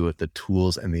potential to do it, the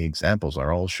tools and the examples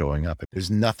are all showing up. There's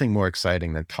nothing more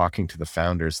exciting than talking to the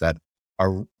founders that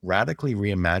are radically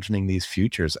reimagining these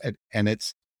futures. And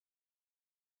it's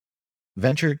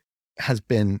venture has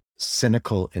been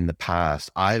cynical in the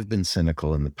past. I've been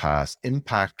cynical in the past.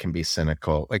 Impact can be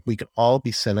cynical. Like we can all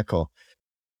be cynical,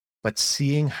 but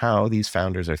seeing how these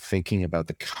founders are thinking about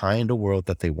the kind of world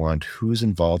that they want, who's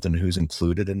involved and who's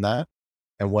included in that,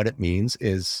 and what it means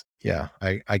is, yeah,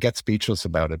 I get speechless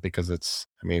about it because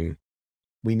I mean,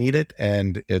 we need it,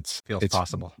 and feels it's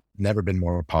possible. never been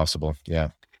more possible. Yeah.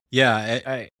 Yeah,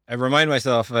 I remind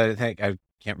myself, I think I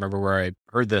can't remember where I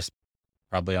heard this,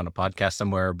 probably on a podcast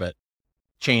somewhere, but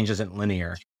change isn't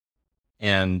linear.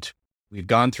 And we've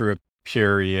gone through a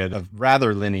period of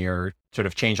rather linear sort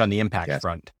of change on the impact Yes.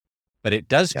 front. But it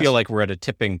does feel Yes. like we're at a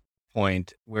tipping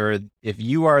point where if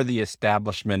you are the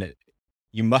establishment,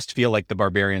 you must feel like the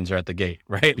barbarians are at the gate,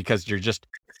 right? Because you're just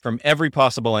from every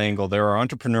possible angle, there are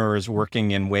entrepreneurs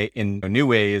working in new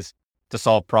ways to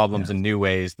solve problems Yes. in new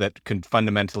ways that could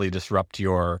fundamentally disrupt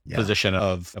your Yeah. position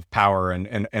of power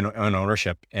and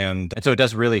ownership. And so it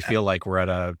does really feel like we're at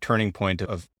a turning point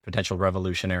of potential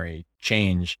revolutionary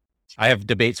change. I have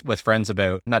debates with friends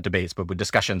about, not debates, but with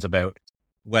discussions about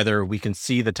whether we can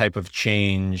see the type of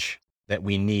change that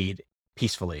we need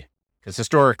peacefully. Because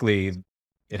historically,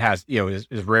 it has, is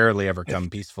rarely ever come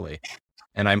peacefully.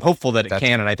 And I'm hopeful that it That's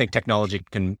can. And I think technology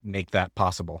can make that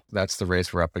possible. that's the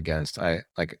race we're up against.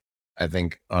 I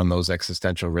think on those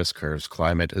existential risk curves,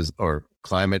 climate is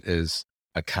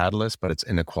a catalyst, but it's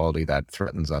inequality that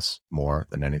threatens us more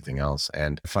than anything else.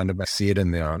 And fundamentally, see it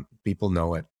in the people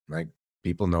know it. Like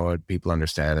people know it, people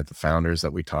understand it. The founders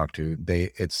that we talk to,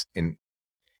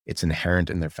 it's inherent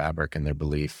in their fabric and their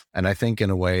belief. And I think in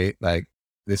a way, like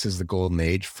this is the golden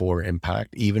age for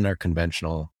impact, even our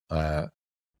conventional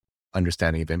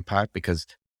understanding of impact, because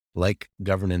like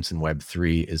governance in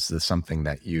Web3 is something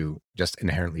that you just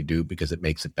inherently do because it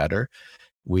makes it better.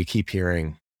 We keep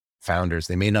hearing founders,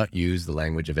 they may not use the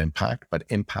language of impact, but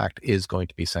impact is going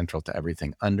to be central to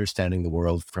everything. Understanding the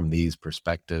world from these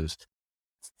perspectives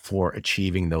for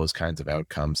achieving those kinds of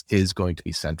outcomes is going to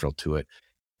be central to it.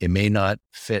 It may not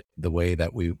fit the way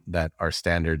that our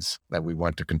standards that we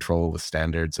want to control with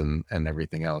standards and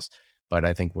everything else. But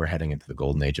I think we're heading into the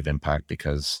golden age of impact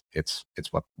because it's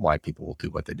why people will do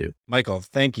what they do. Michael,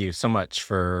 thank you so much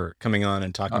for coming on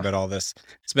and talking about all this.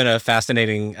 It's been a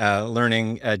fascinating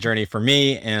learning journey for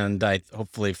me, and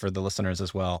hopefully for the listeners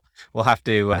as well. We'll have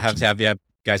to have you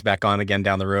guys back on again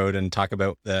down the road and talk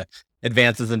about the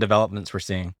advances and developments we're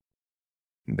seeing.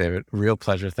 David, real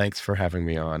pleasure. Thanks for having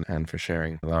me on and for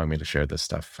allowing me to share this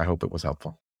stuff. I hope it was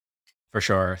helpful. For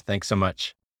sure. Thanks so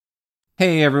much.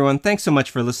 Hey everyone, thanks so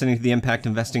much for listening to the Impact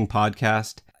Investing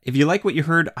Podcast. If you like what you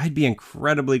heard, I'd be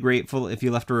incredibly grateful if you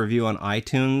left a review on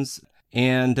iTunes.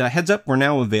 And heads up, we're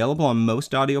now available on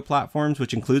most audio platforms,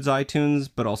 which includes iTunes,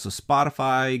 but also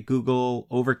Spotify, Google,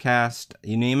 Overcast,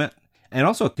 you name it. And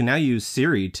also can now use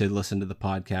Siri to listen to the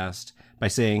podcast by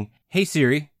saying, "Hey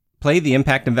Siri, play the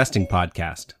Impact Investing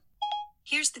Podcast."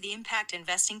 Here's the Impact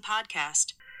Investing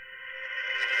Podcast.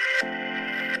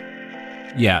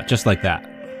 Yeah, just like that.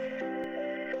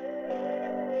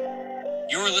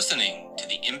 You're listening to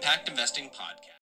the Impact Investing Podcast.